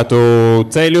 būvētu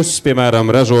ceļus,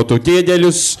 piemēram, ražotu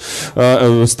ķieģeļus,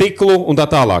 stiklu un tā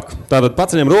tālāk. Tātad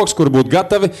paceļam rokas, kur būtu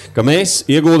gatavi, ka mēs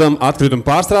ieguldam atkritumu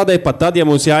pārstrādē, pat tad, ja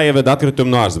mums jāieved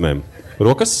atkritumi no ārzemēm.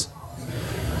 Rokas?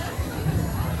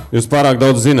 Jūs pārāk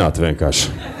daudz zināt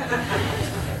vienkārši.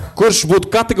 Kurš būtu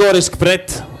kategoriski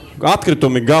pret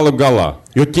atkritumi galu galā?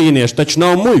 Jo ķīnieši taču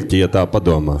nav muļķi, ja tā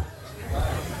padomā.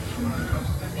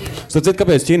 Saciet,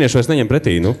 kāpēc ķīnieši vairs neņem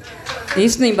pretī?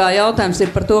 Īstenībā jautājums ir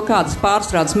par to, kādas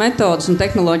pārstrādes metodas un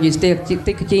tehnoloģijas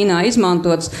tika Ķīnā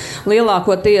izmantotas.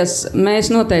 Lielākoties mēs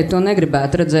noteikti to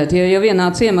negribētu redzēt. Ja vienā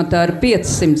ciematā ir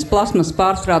 500 plasmas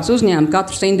pārstrādes uzņēmumi,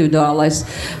 katrs individuālais,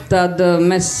 tad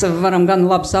mēs varam gan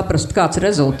labi saprast, kāds ir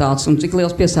rezultāts un cik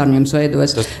liels piesārņojums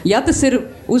veidojas. Ja tas ir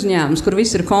uzņēmums, kur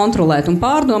viss ir kontrolēt un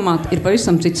pārdomāt, ir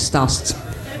pavisam cits stāsts.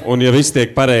 Un ja viss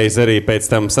tiek pareizi arī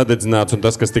pēc tam sadedzināts, un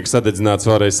tas, kas tika sadedzināts,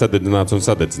 vēlreiz sadedzināts un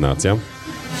sadedzināts, ja?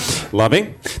 Labi.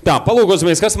 Tā,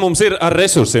 palūkosimies, kas mums ir ar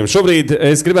resursiem. Šobrīd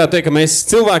es gribētu teikt, ka mēs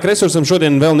cilvēku resursam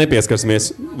šodien vēl nepieskarsimies.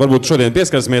 Varbūt šodien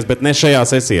pieskarsimies, bet ne šajā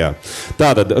sesijā.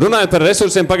 Tātad, runājot par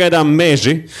resursiem, pagaidām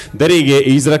meži, derīgie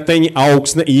izrakteņi,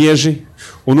 augsne, ieži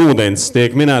un ūdens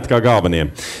tiek minēti kā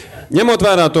galvenie. Ņemot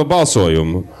vērā to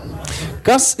balsojumu,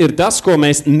 kas ir tas, ko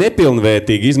mēs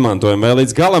nepilnvērtīgi izmantojam vai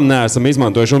līdz galam neesam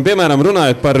izmantojuši? Un, piemēram,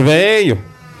 runājot par vēju,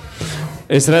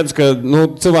 es redzu, ka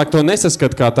cilvēki to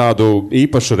nesaskat kā tādu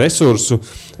īpašu resursu.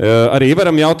 Arī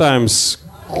varam jautājums,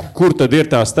 kur tad ir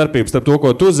tā starpības starp to,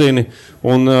 ko tu zini,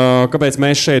 un kāpēc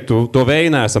mēs šeit to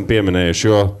vēju neesam pieminējuši,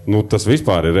 jo tas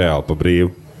vispār ir reāli pa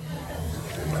brīvu.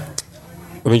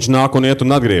 Viņš nāk un iet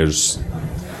un atgriežas.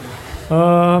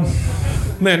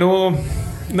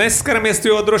 Neskaramies,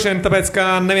 jo droši vien tāpēc, ka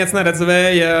neviens neredz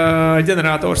vēja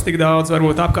ģenerators tik daudz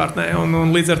varbūt apkārtnē,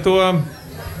 un līdz ar to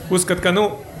uzskat, ka,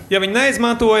 ja viņi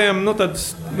neizmantojam, tad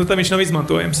viņš nav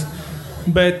izmantojams.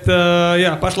 Bet,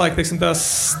 pašlaik, teiksim, tās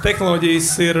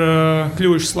tehnoloģijas ir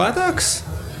kļuvušas lētākas,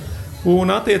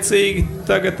 un attiecīgi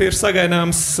tagad ir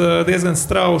sagaidāms diezgan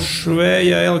straušs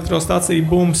vēja elektrostaciju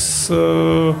bums,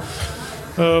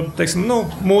 teiksim,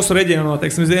 mūsu reģionā,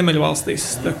 teiksim, Ziemeļvalstīs.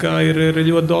 Tā kā ir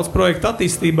ļoti daudz projektu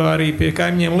attīstībā, arī pie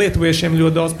kaimiņiem lietuviešiem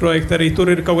ļoti daudz projektu. Arī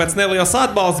tur ir kaut kāds neliels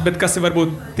atbalsts, bet kas ir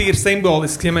varbūt tīri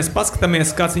simbolisks. Ja mēs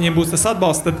paskatāmies, kāds viņiem būs tas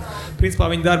atbalsts, tad principā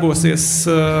viņi darbosies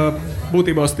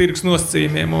būtībā uz tirgus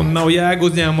nosacījumiem un nav jēga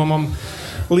uzņēmumam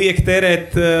lieki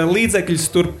tērēt līdzekļus,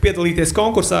 tur piedalīties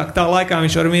konkursā, tā laikā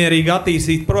viņš var mierīgi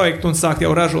attīstīt projektu un sākt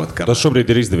jau ražot. Tas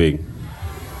šobrīd ir izdevīgi.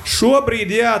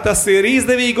 Šobrīd, tas ir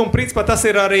izdevīgi un principā tas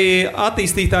ir arī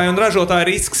attīstītāju un ražotāju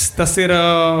risks. Tas ir,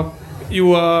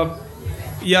 jo,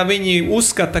 ja viņi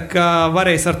uzskata, ka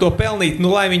varēs ar to pelnīt,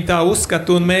 lai viņi tā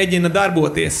uzskata un mēģina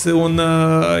darboties. Un,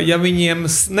 ja viņiem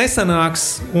nesanāks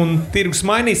un tirgus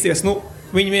mainīsies,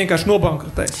 viņi vienkārši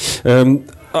nobankrotēs.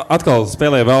 Atkal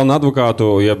spēlēju vēlnu advokātu,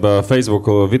 jeb Facebook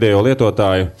video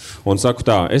lietotāju, un saku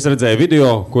tā, es redzēju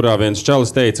video, kurā viens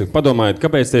čalis teica, padomājiet,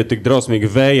 kāpēc tie ir tik drausmīgi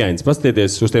vējains,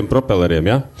 paskatieties uz tiem propeleriem,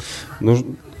 ja?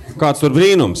 Kāds tur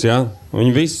brīnums, ja?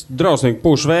 Viņi visi drausmīgi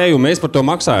pūš vēju, un mēs par to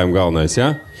maksājam galvenais, ja?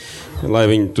 Lai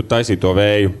viņi tu taisītu to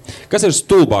vēju. Kas ir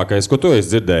stulbākais, ko tu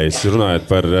esi dzirdējis, runājot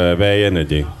par vēja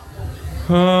enerģiju?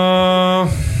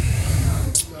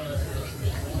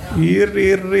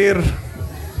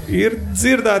 Ir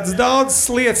dzirdētas daudzas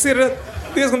lietas, ir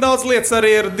diezgan daudz lietas, arī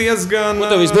ir diezgan...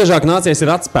 Tev visbiežāk nācies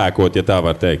ir atspēkot, ja tā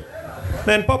var teikt?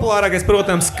 Populārākais,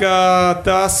 protams, ka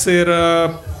tas ir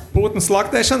putnu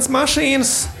slaktēšanas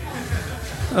mašīnas.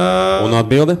 Un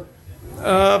atbilde?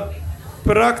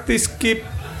 Praktiski,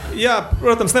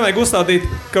 protams, nevajag uzstādīt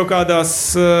kaut kādās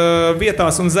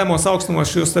vietās un zemos augstumos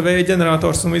šos vēja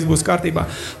ģenerators un viss būs kārtībā.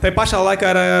 Tā pašā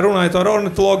laikā runājot ar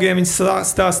ornitologiem, viņi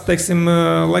stāsta, teiksim,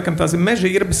 laikam tās ir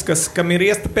mežīrbis, kam ir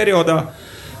iesta periodā,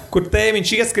 kur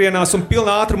tēviņš ieskrienās un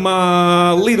pilnā ātrumā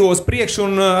lidos priekš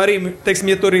un arī,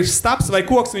 teiksim, ja tur ir stabs vai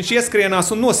koks, viņš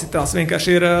ieskrienās un nositās.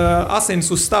 Vienkārši ir asins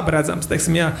uz staba redzams,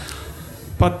 teiksim,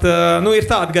 Pat, ir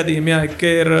tādi gadījumi, ka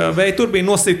ir vēja turbīna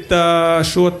nosita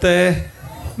šo te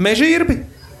mežīrbi,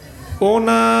 un,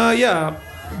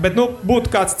 bet, būtu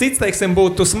kāds cits, teiksim,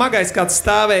 būtu smagais, kāds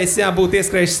stāvējis, būtu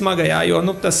ieskrējis smagajā, jo,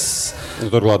 tas...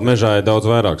 Turklāt mežā ir daudz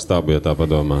vairāk stābu, ja tā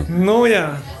padomā.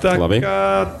 Tā labi.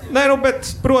 Kā... bet,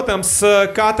 protams,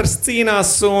 katrs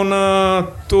cīnās, un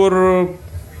tur,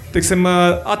 teiksim,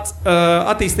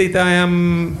 attīstītājiem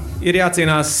ir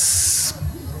jācīnās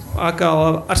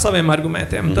atkal ar saviem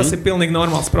argumentiem. Tas ir pilnīgi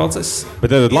normāls process.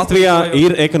 Bet tad Latvijā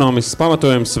ir ekonomisks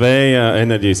pamatojums vēja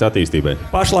enerģijas attīstībai?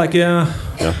 Pašlaik, jā.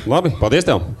 Labi, paldies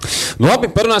tev. Labi,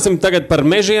 parunāsim tagad par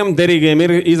mežiem, derīgiem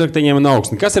izrakteņiem un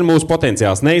augsni. Kas ir mūsu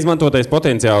potenciāls? Neizmantotais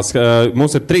potenciāls.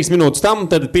 Mums ir 3 minūtes tam,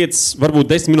 tad 5, varbūt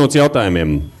 10 minūtes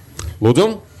jautājumiem. Lūdzu.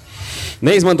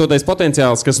 Neizmantotais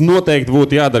potenciāls, kas noteikti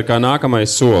būtu jādara kā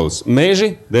nākamais solis.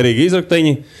 Meži, derīgi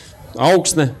izrakteņi,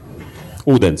 augsne,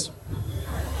 ūdens.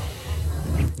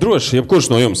 Droši, jebkurš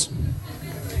no jums?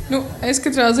 Es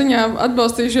katrā ziņā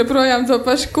atbalstīšu joprojām to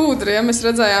pašu kūdri. Ja mēs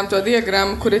redzējām to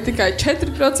diagrammu, kur ir tikai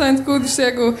 4% kūdras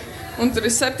ieguva, un tur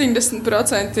ir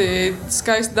 70%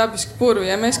 skaisti dabiski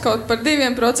purvi. Ja mēs kaut par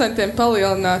 2%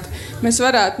 palielinātu, mēs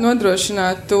varētu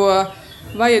nodrošināt to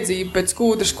vajadzība pēc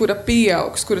kūdras, kura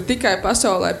pieaugs, kura tikai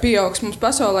pasaulē pieaugs. Mums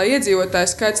pasaulē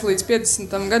iedzīvotājs skaits līdz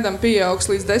 50. gadam pieaugs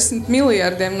līdz 10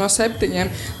 miljardiem no 7.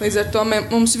 Līdz ar to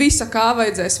mums visa kā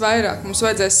vajadzēs vairāk. Mums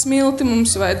vajadzēs smilti,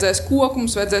 mums vajadzēs koku,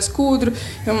 mums vajadzēs kūdru,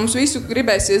 jo mums visu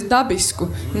gribēsies dabisku.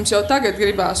 Mums jau tagad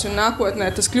gribās, un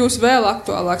nākotnē tas kļūs vēl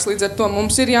aktuālāks. Līdz ar to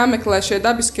mums ir jāmeklē šie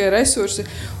dabiskie resursi,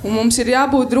 un mums ir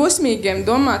jābūt drosmīgiem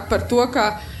domāt par to,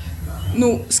 kā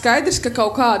skaidrs, ka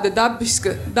kaut kāda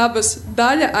dabas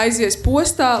daļa aizies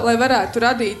postā, lai varētu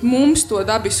radīt mums to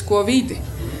dabisko vidi.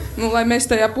 Lai mēs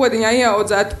tajā podiņā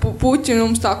ieaudzētu puķi, un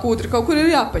mums tā kūdra kaut kur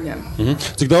ir jāpaņem.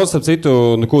 Cik daudz, starp citu,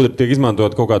 kūdra tiek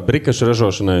izmantot kaut kādu brikašu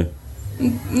ražošanai?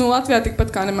 Latvijā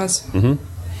tikpat kā nemaz.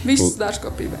 Viss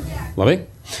dārzkopībai. Labi.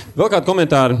 Vēl kādu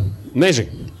komentāru? Meži.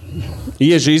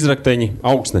 Ieži, izrakteņi,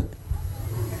 augsne.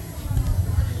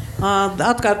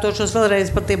 Atkārtošos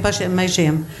vēlreiz par tiem pašiem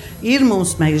mežiem. Ir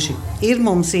mums meži, ir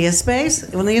mums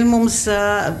iespējas, un ir mums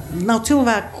nav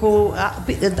cilvēku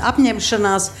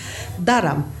apņemšanās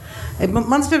daram.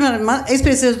 Piemēram, es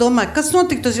pēc domāju, kas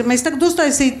notiktu, ja mēs tagad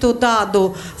uztaisītu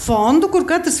tādu fondu, kur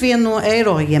katrs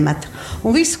 €1 iemet.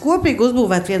 Un visi kopīgi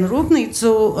uzbūvētu vienu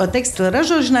rūpnīcu tekstilu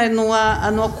ražošanai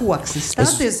no koksnes.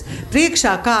 Stāties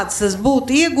priekšā, kāds tas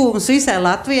būtu iegūms visai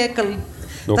Latvijai, ka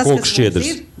no koku šķiedras.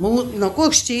 No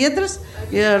koku šķiedras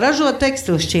ražot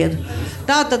tekstilu šķiedru.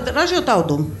 Tātad ražot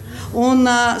audumu. Un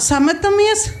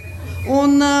sametamies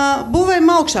un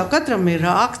būvējam augšā. Katram ir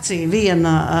akcija 1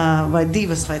 vai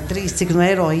 2 vai 3, cik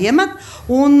 €1 iemet.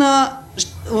 Un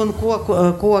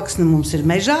koksne mums ir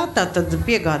mežā, tātad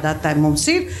piegādātāji mums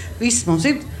ir, viss mums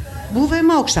ir.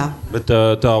 Būvējam augšā. Bet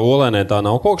tā Olēnē tā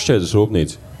nav koku šķiedras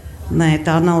rūpnīca? Nē,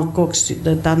 tā nav koku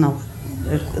tā nav.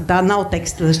 Tā nav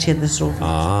tekstilas šķiedras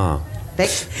rūpnīca.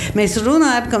 Mēs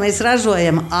runājam, ka mēs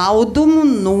ražojam audumu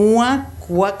no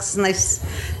koksnes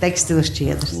tekstilas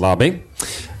šķiedras.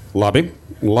 Labi,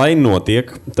 lai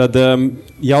notiek. Tad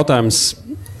jautājums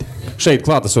šeit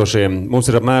klātesošiem. Mums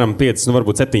ir apmēram 5,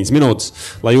 varbūt 7 minūtes,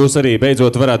 lai jūs arī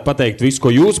beidzot varētu pateikt visu,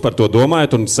 ko jūs par to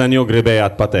domājat un sen jau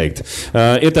gribējāt pateikt.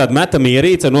 Ir tāda metama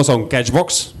ierīce ar nosaukumu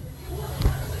Catchbox.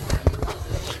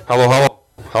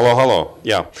 Halo.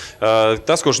 Jā.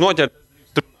 Tas, kurš noķer,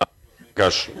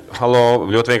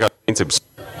 ļoti vienkārši princips.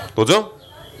 Lūdzu?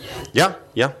 Jā.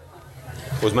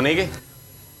 Uzmanīgi.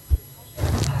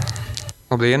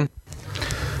 Labdien.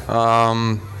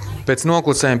 Pēc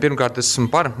noklusējuma pirmkārt esmu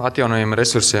par atjaunojumiem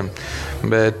resursiem,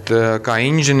 bet kā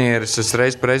inženieris es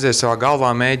reiz par reizē savā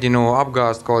galvā mēģinu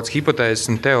apgāzt kaut kādas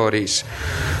hipotēzes un teorijas.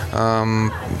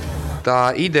 Tā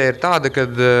ideja ir tāda, ka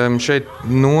šeit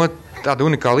tāda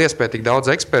unikāla iespēja, tik daudz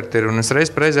eksperti ir, un es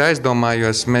reiz par reizē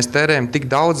aizdomājos, mēs tērējam tik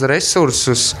daudz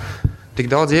resursus, tik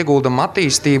daudz ieguldam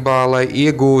attīstībā, lai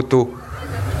iegūtu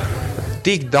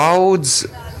tik daudz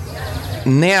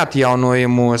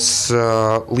neatjaunojamos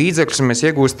līdzekļus mēs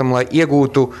iegūstam, lai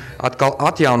iegūtu atkal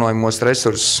atjaunojamos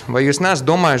resursus. Vai jūs neesat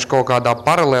domājuši kaut kādā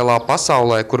paralēlā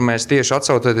pasaulē, kur mēs tieši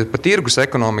atsaucoties pa tirgus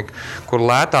ekonomiku, kur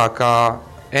lētākā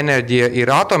enerģija ir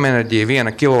atomenerģija,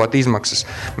 1 kilovata izmaksas.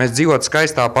 Mēs dzīvotu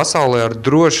skaistā pasaulē ar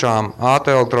drošām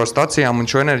atoelektrostacijām un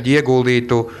šo enerģiju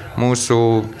ieguldītu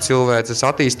mūsu cilvēces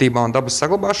attīstībā un dabas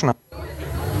saglabāšanā?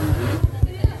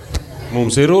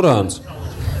 Mums ir urāns.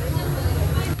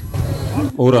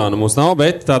 Urāna mums nav,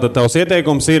 bet tātad tavs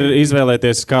ieteikums ir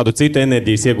izvēlēties kādu citu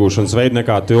enerģijas iegūšanas veidu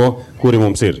nekā to, kuri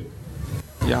mums ir.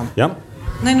 Jā?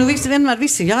 Nē, vienmēr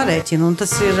viss ir jārēķina, un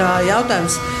tas ir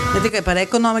jautājums ne tikai par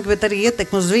ekonomiku, bet arī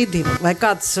ietekmi uz vidi. Vai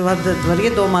kāds var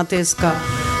iedomāties, ka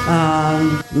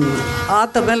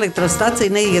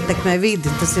atomelektrostacija neietekmē vidi?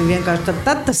 Tas ir vienkārši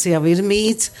tad tas jau ir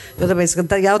mīts, jo tāpēc,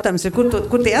 ka jautājums ir,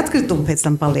 kur tie atkritumi pēc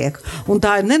tam paliek. Un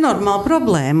tā ir nenormāla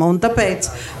problēma, un tāpēc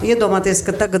iedomāties,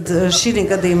 ka tagad šī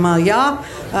gadījumā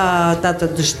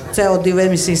tātad CO2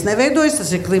 emisijas neveidojas,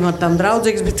 tas ir klimatam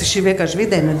draudzīgs, bet šī vienkārši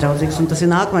vidē nedraudzīgs, un tas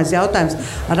ir nākamais jautājums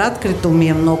ar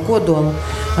atkritumiem no kodola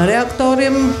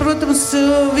reaktoriem. Protams,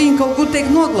 viņi kaut kur tiek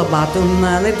noglabāti, un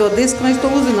nedodies, ka mēs to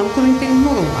uzzinām, kur viņi tiek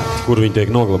noglabāti. Kur viņi tiek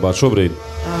noglabāti šobrīd?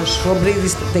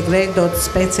 Šobrīd tiek veidotas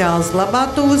speciālas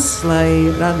glabātuves,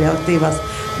 lai radioaktīvās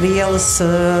vielas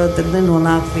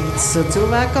nenonāk līdz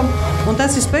cilvēkam. Un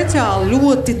tas ir speciāli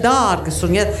ļoti dārgas.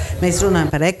 Un ja mēs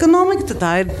runājam par ekonomiku,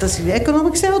 tad tas ir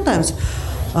ekonomikas jautājums.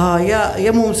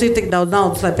 Ja mums ir tik daudz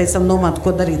naudas, lai pēc tam domātu,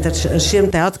 ko darīt ar šiem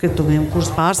te atkritumiem,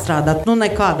 kurus pārstrādāt,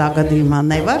 nekādā gadījumā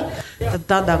nevar. Tad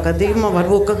tādā gadījumā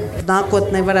varbūt, ka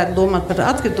nākotnē varētu domāt par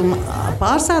atkritumu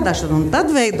pārstrādāšanu un tad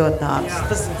veidotās.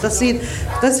 Tas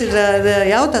ir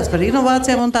jautājums par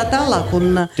inovācijām un tā tālāk.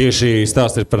 Tieši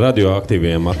stāsts ir par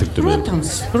radioaktīviem atkritumiem.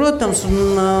 Protams,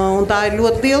 un tā ir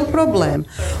ļoti liela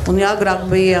problēma. Un ja agrāk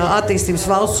bija attīstības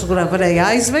valsts, kurā varēja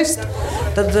aizvest,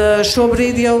 tad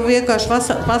šobrīd jau vienkārši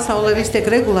pasaulē viss tiek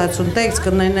regulēts un teikts,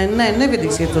 ka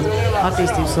nevedīsiet uz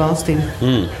attīstības valstīm.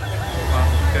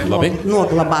 Labi.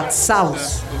 Noglabāt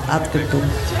savus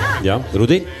atkritumus. Jā,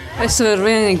 Rudī? Es varu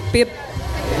vienīgi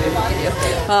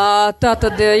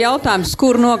Tātad jautājums,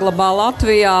 kur noglabā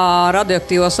Latvijā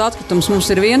radioaktīvos atkritumus. Mums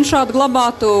ir viena šāda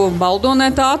glabātu, Baldonē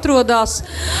tā atrodas.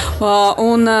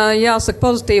 Un jāsaka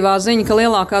pozitīvā ziņa, ka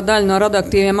lielākā daļa no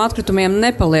radioaktīviem atkritumiem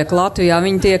nepaliek Latvijā.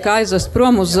 Viņi tiek aizvest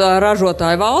prom uz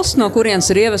ražotāju valsts, no kurienes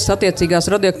ir ievestas attiecīgās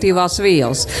radioaktīvās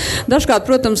vielas. Dažkārt,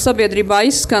 protams, sabiedrībā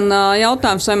izskan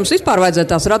jautājums, vai mums vispār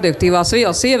vajadzētu tās radioaktīvās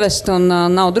vielas ievest un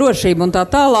nav drošība un tā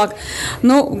tālāk.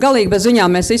 Galīgi bez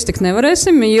viņām mēs iztikt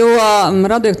nevarēsim, jo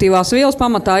radioaktīvās vielas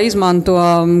pamatā izmanto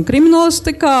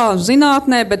kriminālistikā,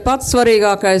 zinātnē, bet pats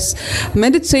svarīgākais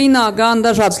medicīnā, gan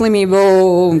dažādu slimību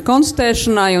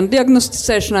konstatēšanai un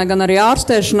diagnosticēšanai, gan arī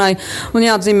ārstēšanai. Un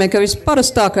jāatzīmē, ka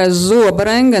visparastākais zoba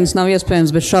rengens nav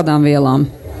iespējams bez šādām vielām.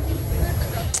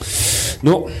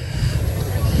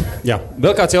 Jā,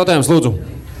 vēl kāds jautājums, lūdzu.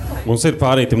 Mums ir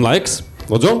pārītim laiks.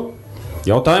 Lūdzu,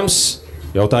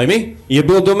 jautājumi,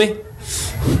 iebildumi.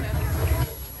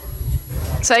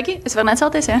 Sveiki, es varu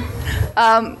necelties, jā?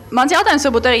 Mans jautājums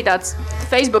varbūt arī tāds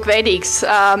Facebook veidīgs.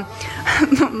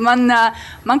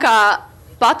 Man kā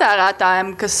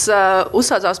patērētājiem, kas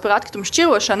uzsaucās par atkritumu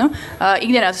šķirošanu,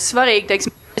 ikdienā tas ir svarīgi,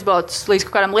 teiksim, aizbrauc līdz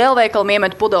kaut kādam lielveikalam,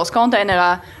 iemet pudeles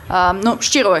konteinerā,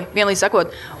 šķiroju, vienlīdz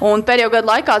sakot. Un pēdējo gadu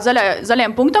laikā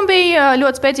zaļiem punktam bija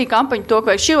ļoti spēcīga kampaņa, to,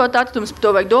 ka vajag šķirot atkritumus, par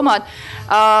to vajag domāt.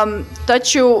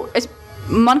 Taču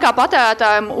man kā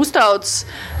patērētājiem uztrauc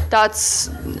tāds,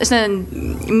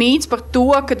 mīts par to,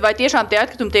 ka vai tiešām tie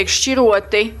atkritumi tiek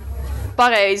šķiroti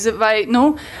pareizi,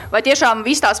 vai tiešām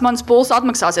viss tās manas pulsas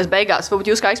atmaksāsies beigās.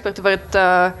 Varbūt jūs kā eksperti varat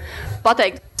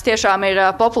pateikt, tas tiešām ir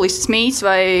populistisks mīts,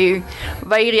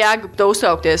 vai ir jēga to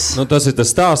uztraukties? Tas ir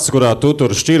tas stāsts, kurā tu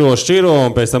tur šķiro,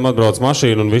 un pēc tam atbrauc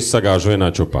mašīnu un viss sagāž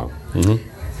vienā čupā.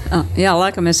 Jā,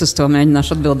 laikam es uz to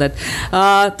mēģināšu atbildēt.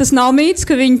 Tas nav mīts,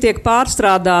 ka viņi tiek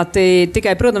pārstrādāti,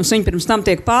 tikai, protams, viņi pirms tam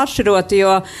tiek pāršķiroti,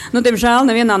 jo, diemžēl,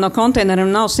 nevienā no konteineriem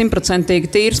nav 100%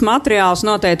 tīrs materiāls.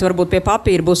 Noteikti varbūt pie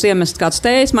papīra būs iemest kāds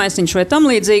tējas maisiņš vai tam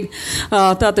līdzīgi.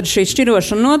 Tātad šī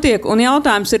šķirošana notiek, un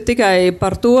jautājums ir tikai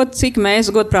par to, cik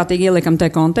mēs godprātīgi ieliekam te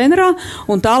konteinerā.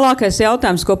 Un tālākais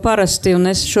jautājums, ko parasti,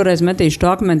 un es šoreiz metīšu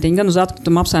to akmentiņu gan uz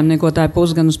atkritumu apsaimniekotāju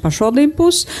pusi, gan uz pašvaldību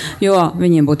pusi, jo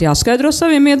viņiem būtu jāskaidro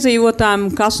saviem iedzīvotājiem,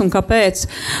 kas un kāpēc.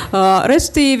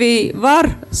 Restīvi var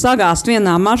sagāzt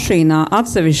vienā mašīnā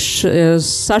atsevišķi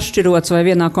sašķirots vai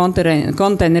vienā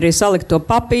konteinerī salikt to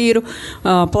papīru,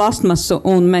 plastmasu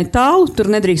un metālu.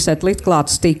 Tur nedrīkstēt likt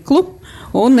klāt stiklu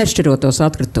un nešķirotos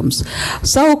atkritumus.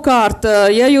 Savukārt,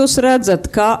 ja jūs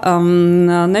redzat, ka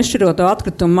nešķiroto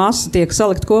atkritumu masa tiek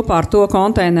salikt kopā ar to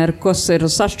konteineru, kas ir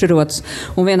sašķirots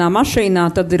un vienā mašīnā,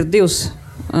 tad ir divas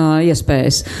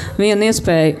iespējas. Viena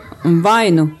iespēja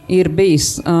vainu ir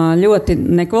bijis ļoti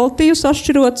nekvalitīvs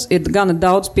sašķirots, ir gana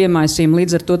daudz piemaisījumu,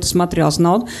 līdz ar to tas materiāls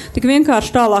nav tik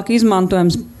vienkārši tālāk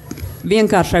izmantojams.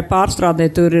 Vienkāršai pārstrādē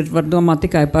tur ir, var domāt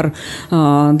tikai par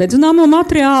dedzināmo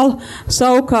materiālu.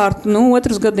 Savukārt,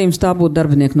 otrs gadījums tā būtu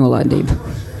darbinieku nolaidība.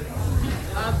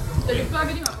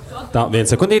 Tā, 1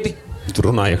 sekundīti.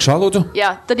 Tur runā iekšā, lūdzu.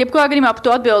 Jā, tad jebkurā gadījumā par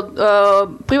to atbild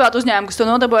privātu uzņēmumu, kas to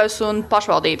nodarbojas, un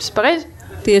pašvaldības. Pareizi?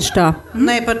 Tieši tā.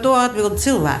 Nē, par to atbild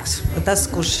cilvēks. Tas,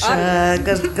 kurš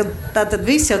tātad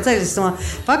viss jau ceļas no.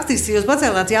 Faktiski jūs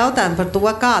pacēlāt jautājumu par to,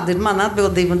 kāda ir mana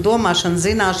atbildība un domāšana,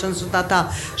 zināšanas un tā.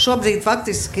 Šobrīd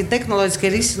faktiski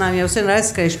tehnoloģiskie risinājumi jau sen ir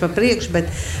aizskrējuši pa priekšu, bet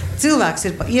cilvēks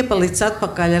ir iepalicis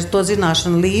atpakaļ ar to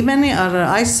zināšanu līmeni, ar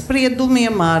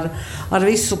aizspriedumiem, ar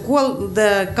visu,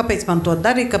 kāpēc man to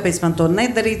darīt, kāpēc man to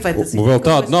nedarīt. Vai tas un vēl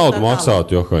tādu naudu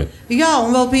maksāt, Johai? Jā,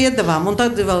 un vēl piedāvām, un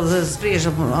tad vēl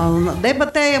spriežam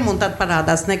debatējam, un tad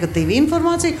parādās negatīva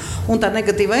informācija, un tā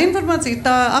negatīvā informācija ir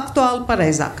tā aktuāli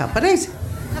pareizākā. Pareizi?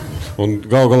 Un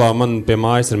galā man pie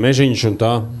mājas ir mežiņš un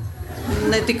tā?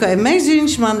 Ne tikai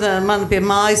mežiņš, man pie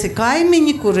mājas ir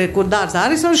kaimiņi, kur dārzā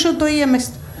arī var šo to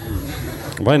iemest.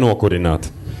 Vai nokurināt?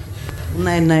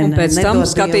 Un pēc tam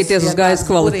skatīties uz gaisa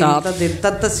kvalitāti.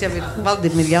 Tad tas jau ir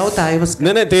Valdimir jautājums.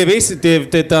 Nē, tie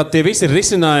visi ir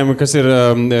risinājumi, kas ir,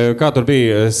 kā tur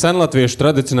bija, senlatviešu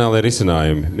tradicionālie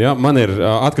risinājumi. Ja? Man ir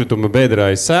atkrituma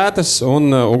bēdrājas sētas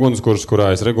un ugunskurs,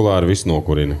 kurā es regulāri visu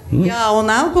nokurinu. Jā,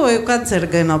 un elpoju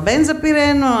kancerogēno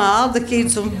benzapirēnu,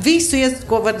 aldehīds un visu,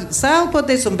 ko var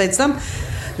sēlpoties, un pēc tam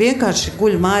vienkārši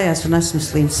guļu mājās un esmu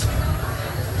slims.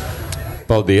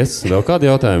 Paldies. Vēl kādi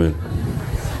jautājumi?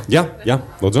 Jā,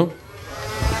 lūdzu.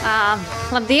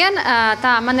 Labdien!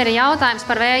 Tā, man ir jautājums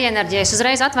par vēja enerģiju. Es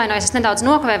uzreiz atvainojos, es nedaudz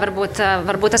nokavēju,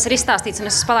 varbūt tas ir izstāstīts un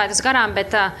es palaidus garām,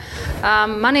 bet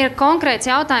man ir konkrēts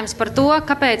jautājums par to,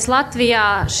 kāpēc Latvijā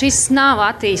šis nav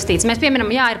attīstīts. Mēs pieminam,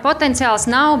 jā, ir potenciāls,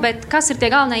 nav, bet kas ir tie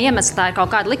galvenie iemesli? Tā ir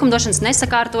kaut kāda likumdošanas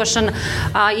nesakārtošana,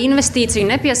 investīciju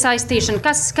nepiesaistīšana.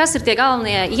 Kas ir tie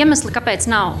galvenie iemesli, kāpēc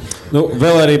nav?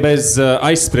 Vēl arī bez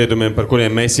aizspriedumiem, par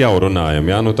kuriem mēs jau runājam.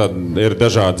 Ja? Tad ir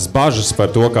dažādas bažas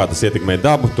par to, kā tas ietekmē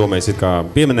dabu, to mēs it kā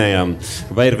pieminējām,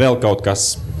 vai ir vēl kaut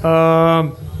kas?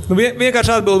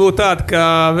 Vienkārši atbilde būtu tāda, ka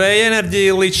vēja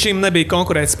enerģija līdz šim nebija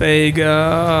konkurētspējīga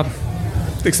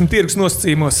tirgus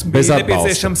nosacījumos. Bija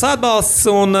nepieciešams atbalsts,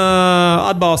 un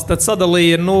atbalsts tad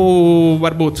sadalīja,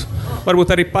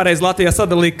 varbūt arī pareizi Latvijā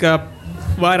sadalīja, ka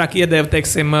vairāk iedeva,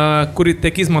 kuri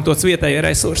tiek izmantots vietējie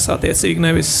resursi attiecīgi,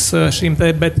 nevis šīm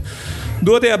te, bet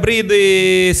dotajā brīdī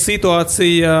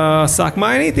situācija sāk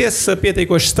mainīties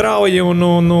pietiekoši strauji,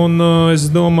 un es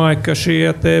domāju, ka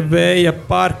šie te vēja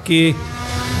parki,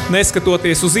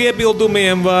 neskatoties uz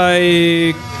iebildumiem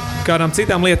vai kādām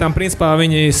citām lietām, principā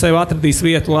viņi sev atradīs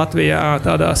vietu Latvijā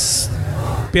tādās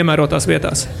piemērotās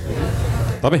vietās.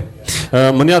 Labi.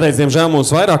 Man jāteic, diemžēl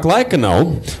mums vairāk laika nav.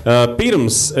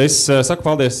 Pirms es saku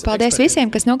paldies. Paldies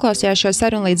visiem, kas noklausījās šo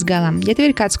sarunu līdz galam. Ja tev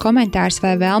ir kāds komentārs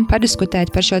vai vēlme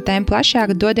padiskutēt par šo tēmu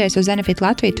plašāk, dodies uz Enefit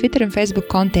Latviju Twitter un Facebook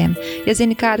kontiem. Ja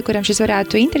zini kādu, kuram šis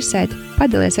varētu interesēt,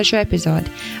 padalies ar šo epizodi.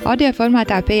 Audio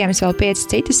formātā pieejams vēl 5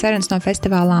 citas sarunas no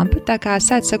festivāla LAMPA, tā kā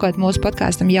sāc sekot mūsu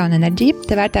podkāstam Jauna enerģija,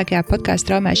 te vērtākajā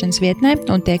podkāstu straumēšanas vietnē,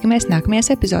 un tiekamies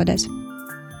nākamajās epizodēs.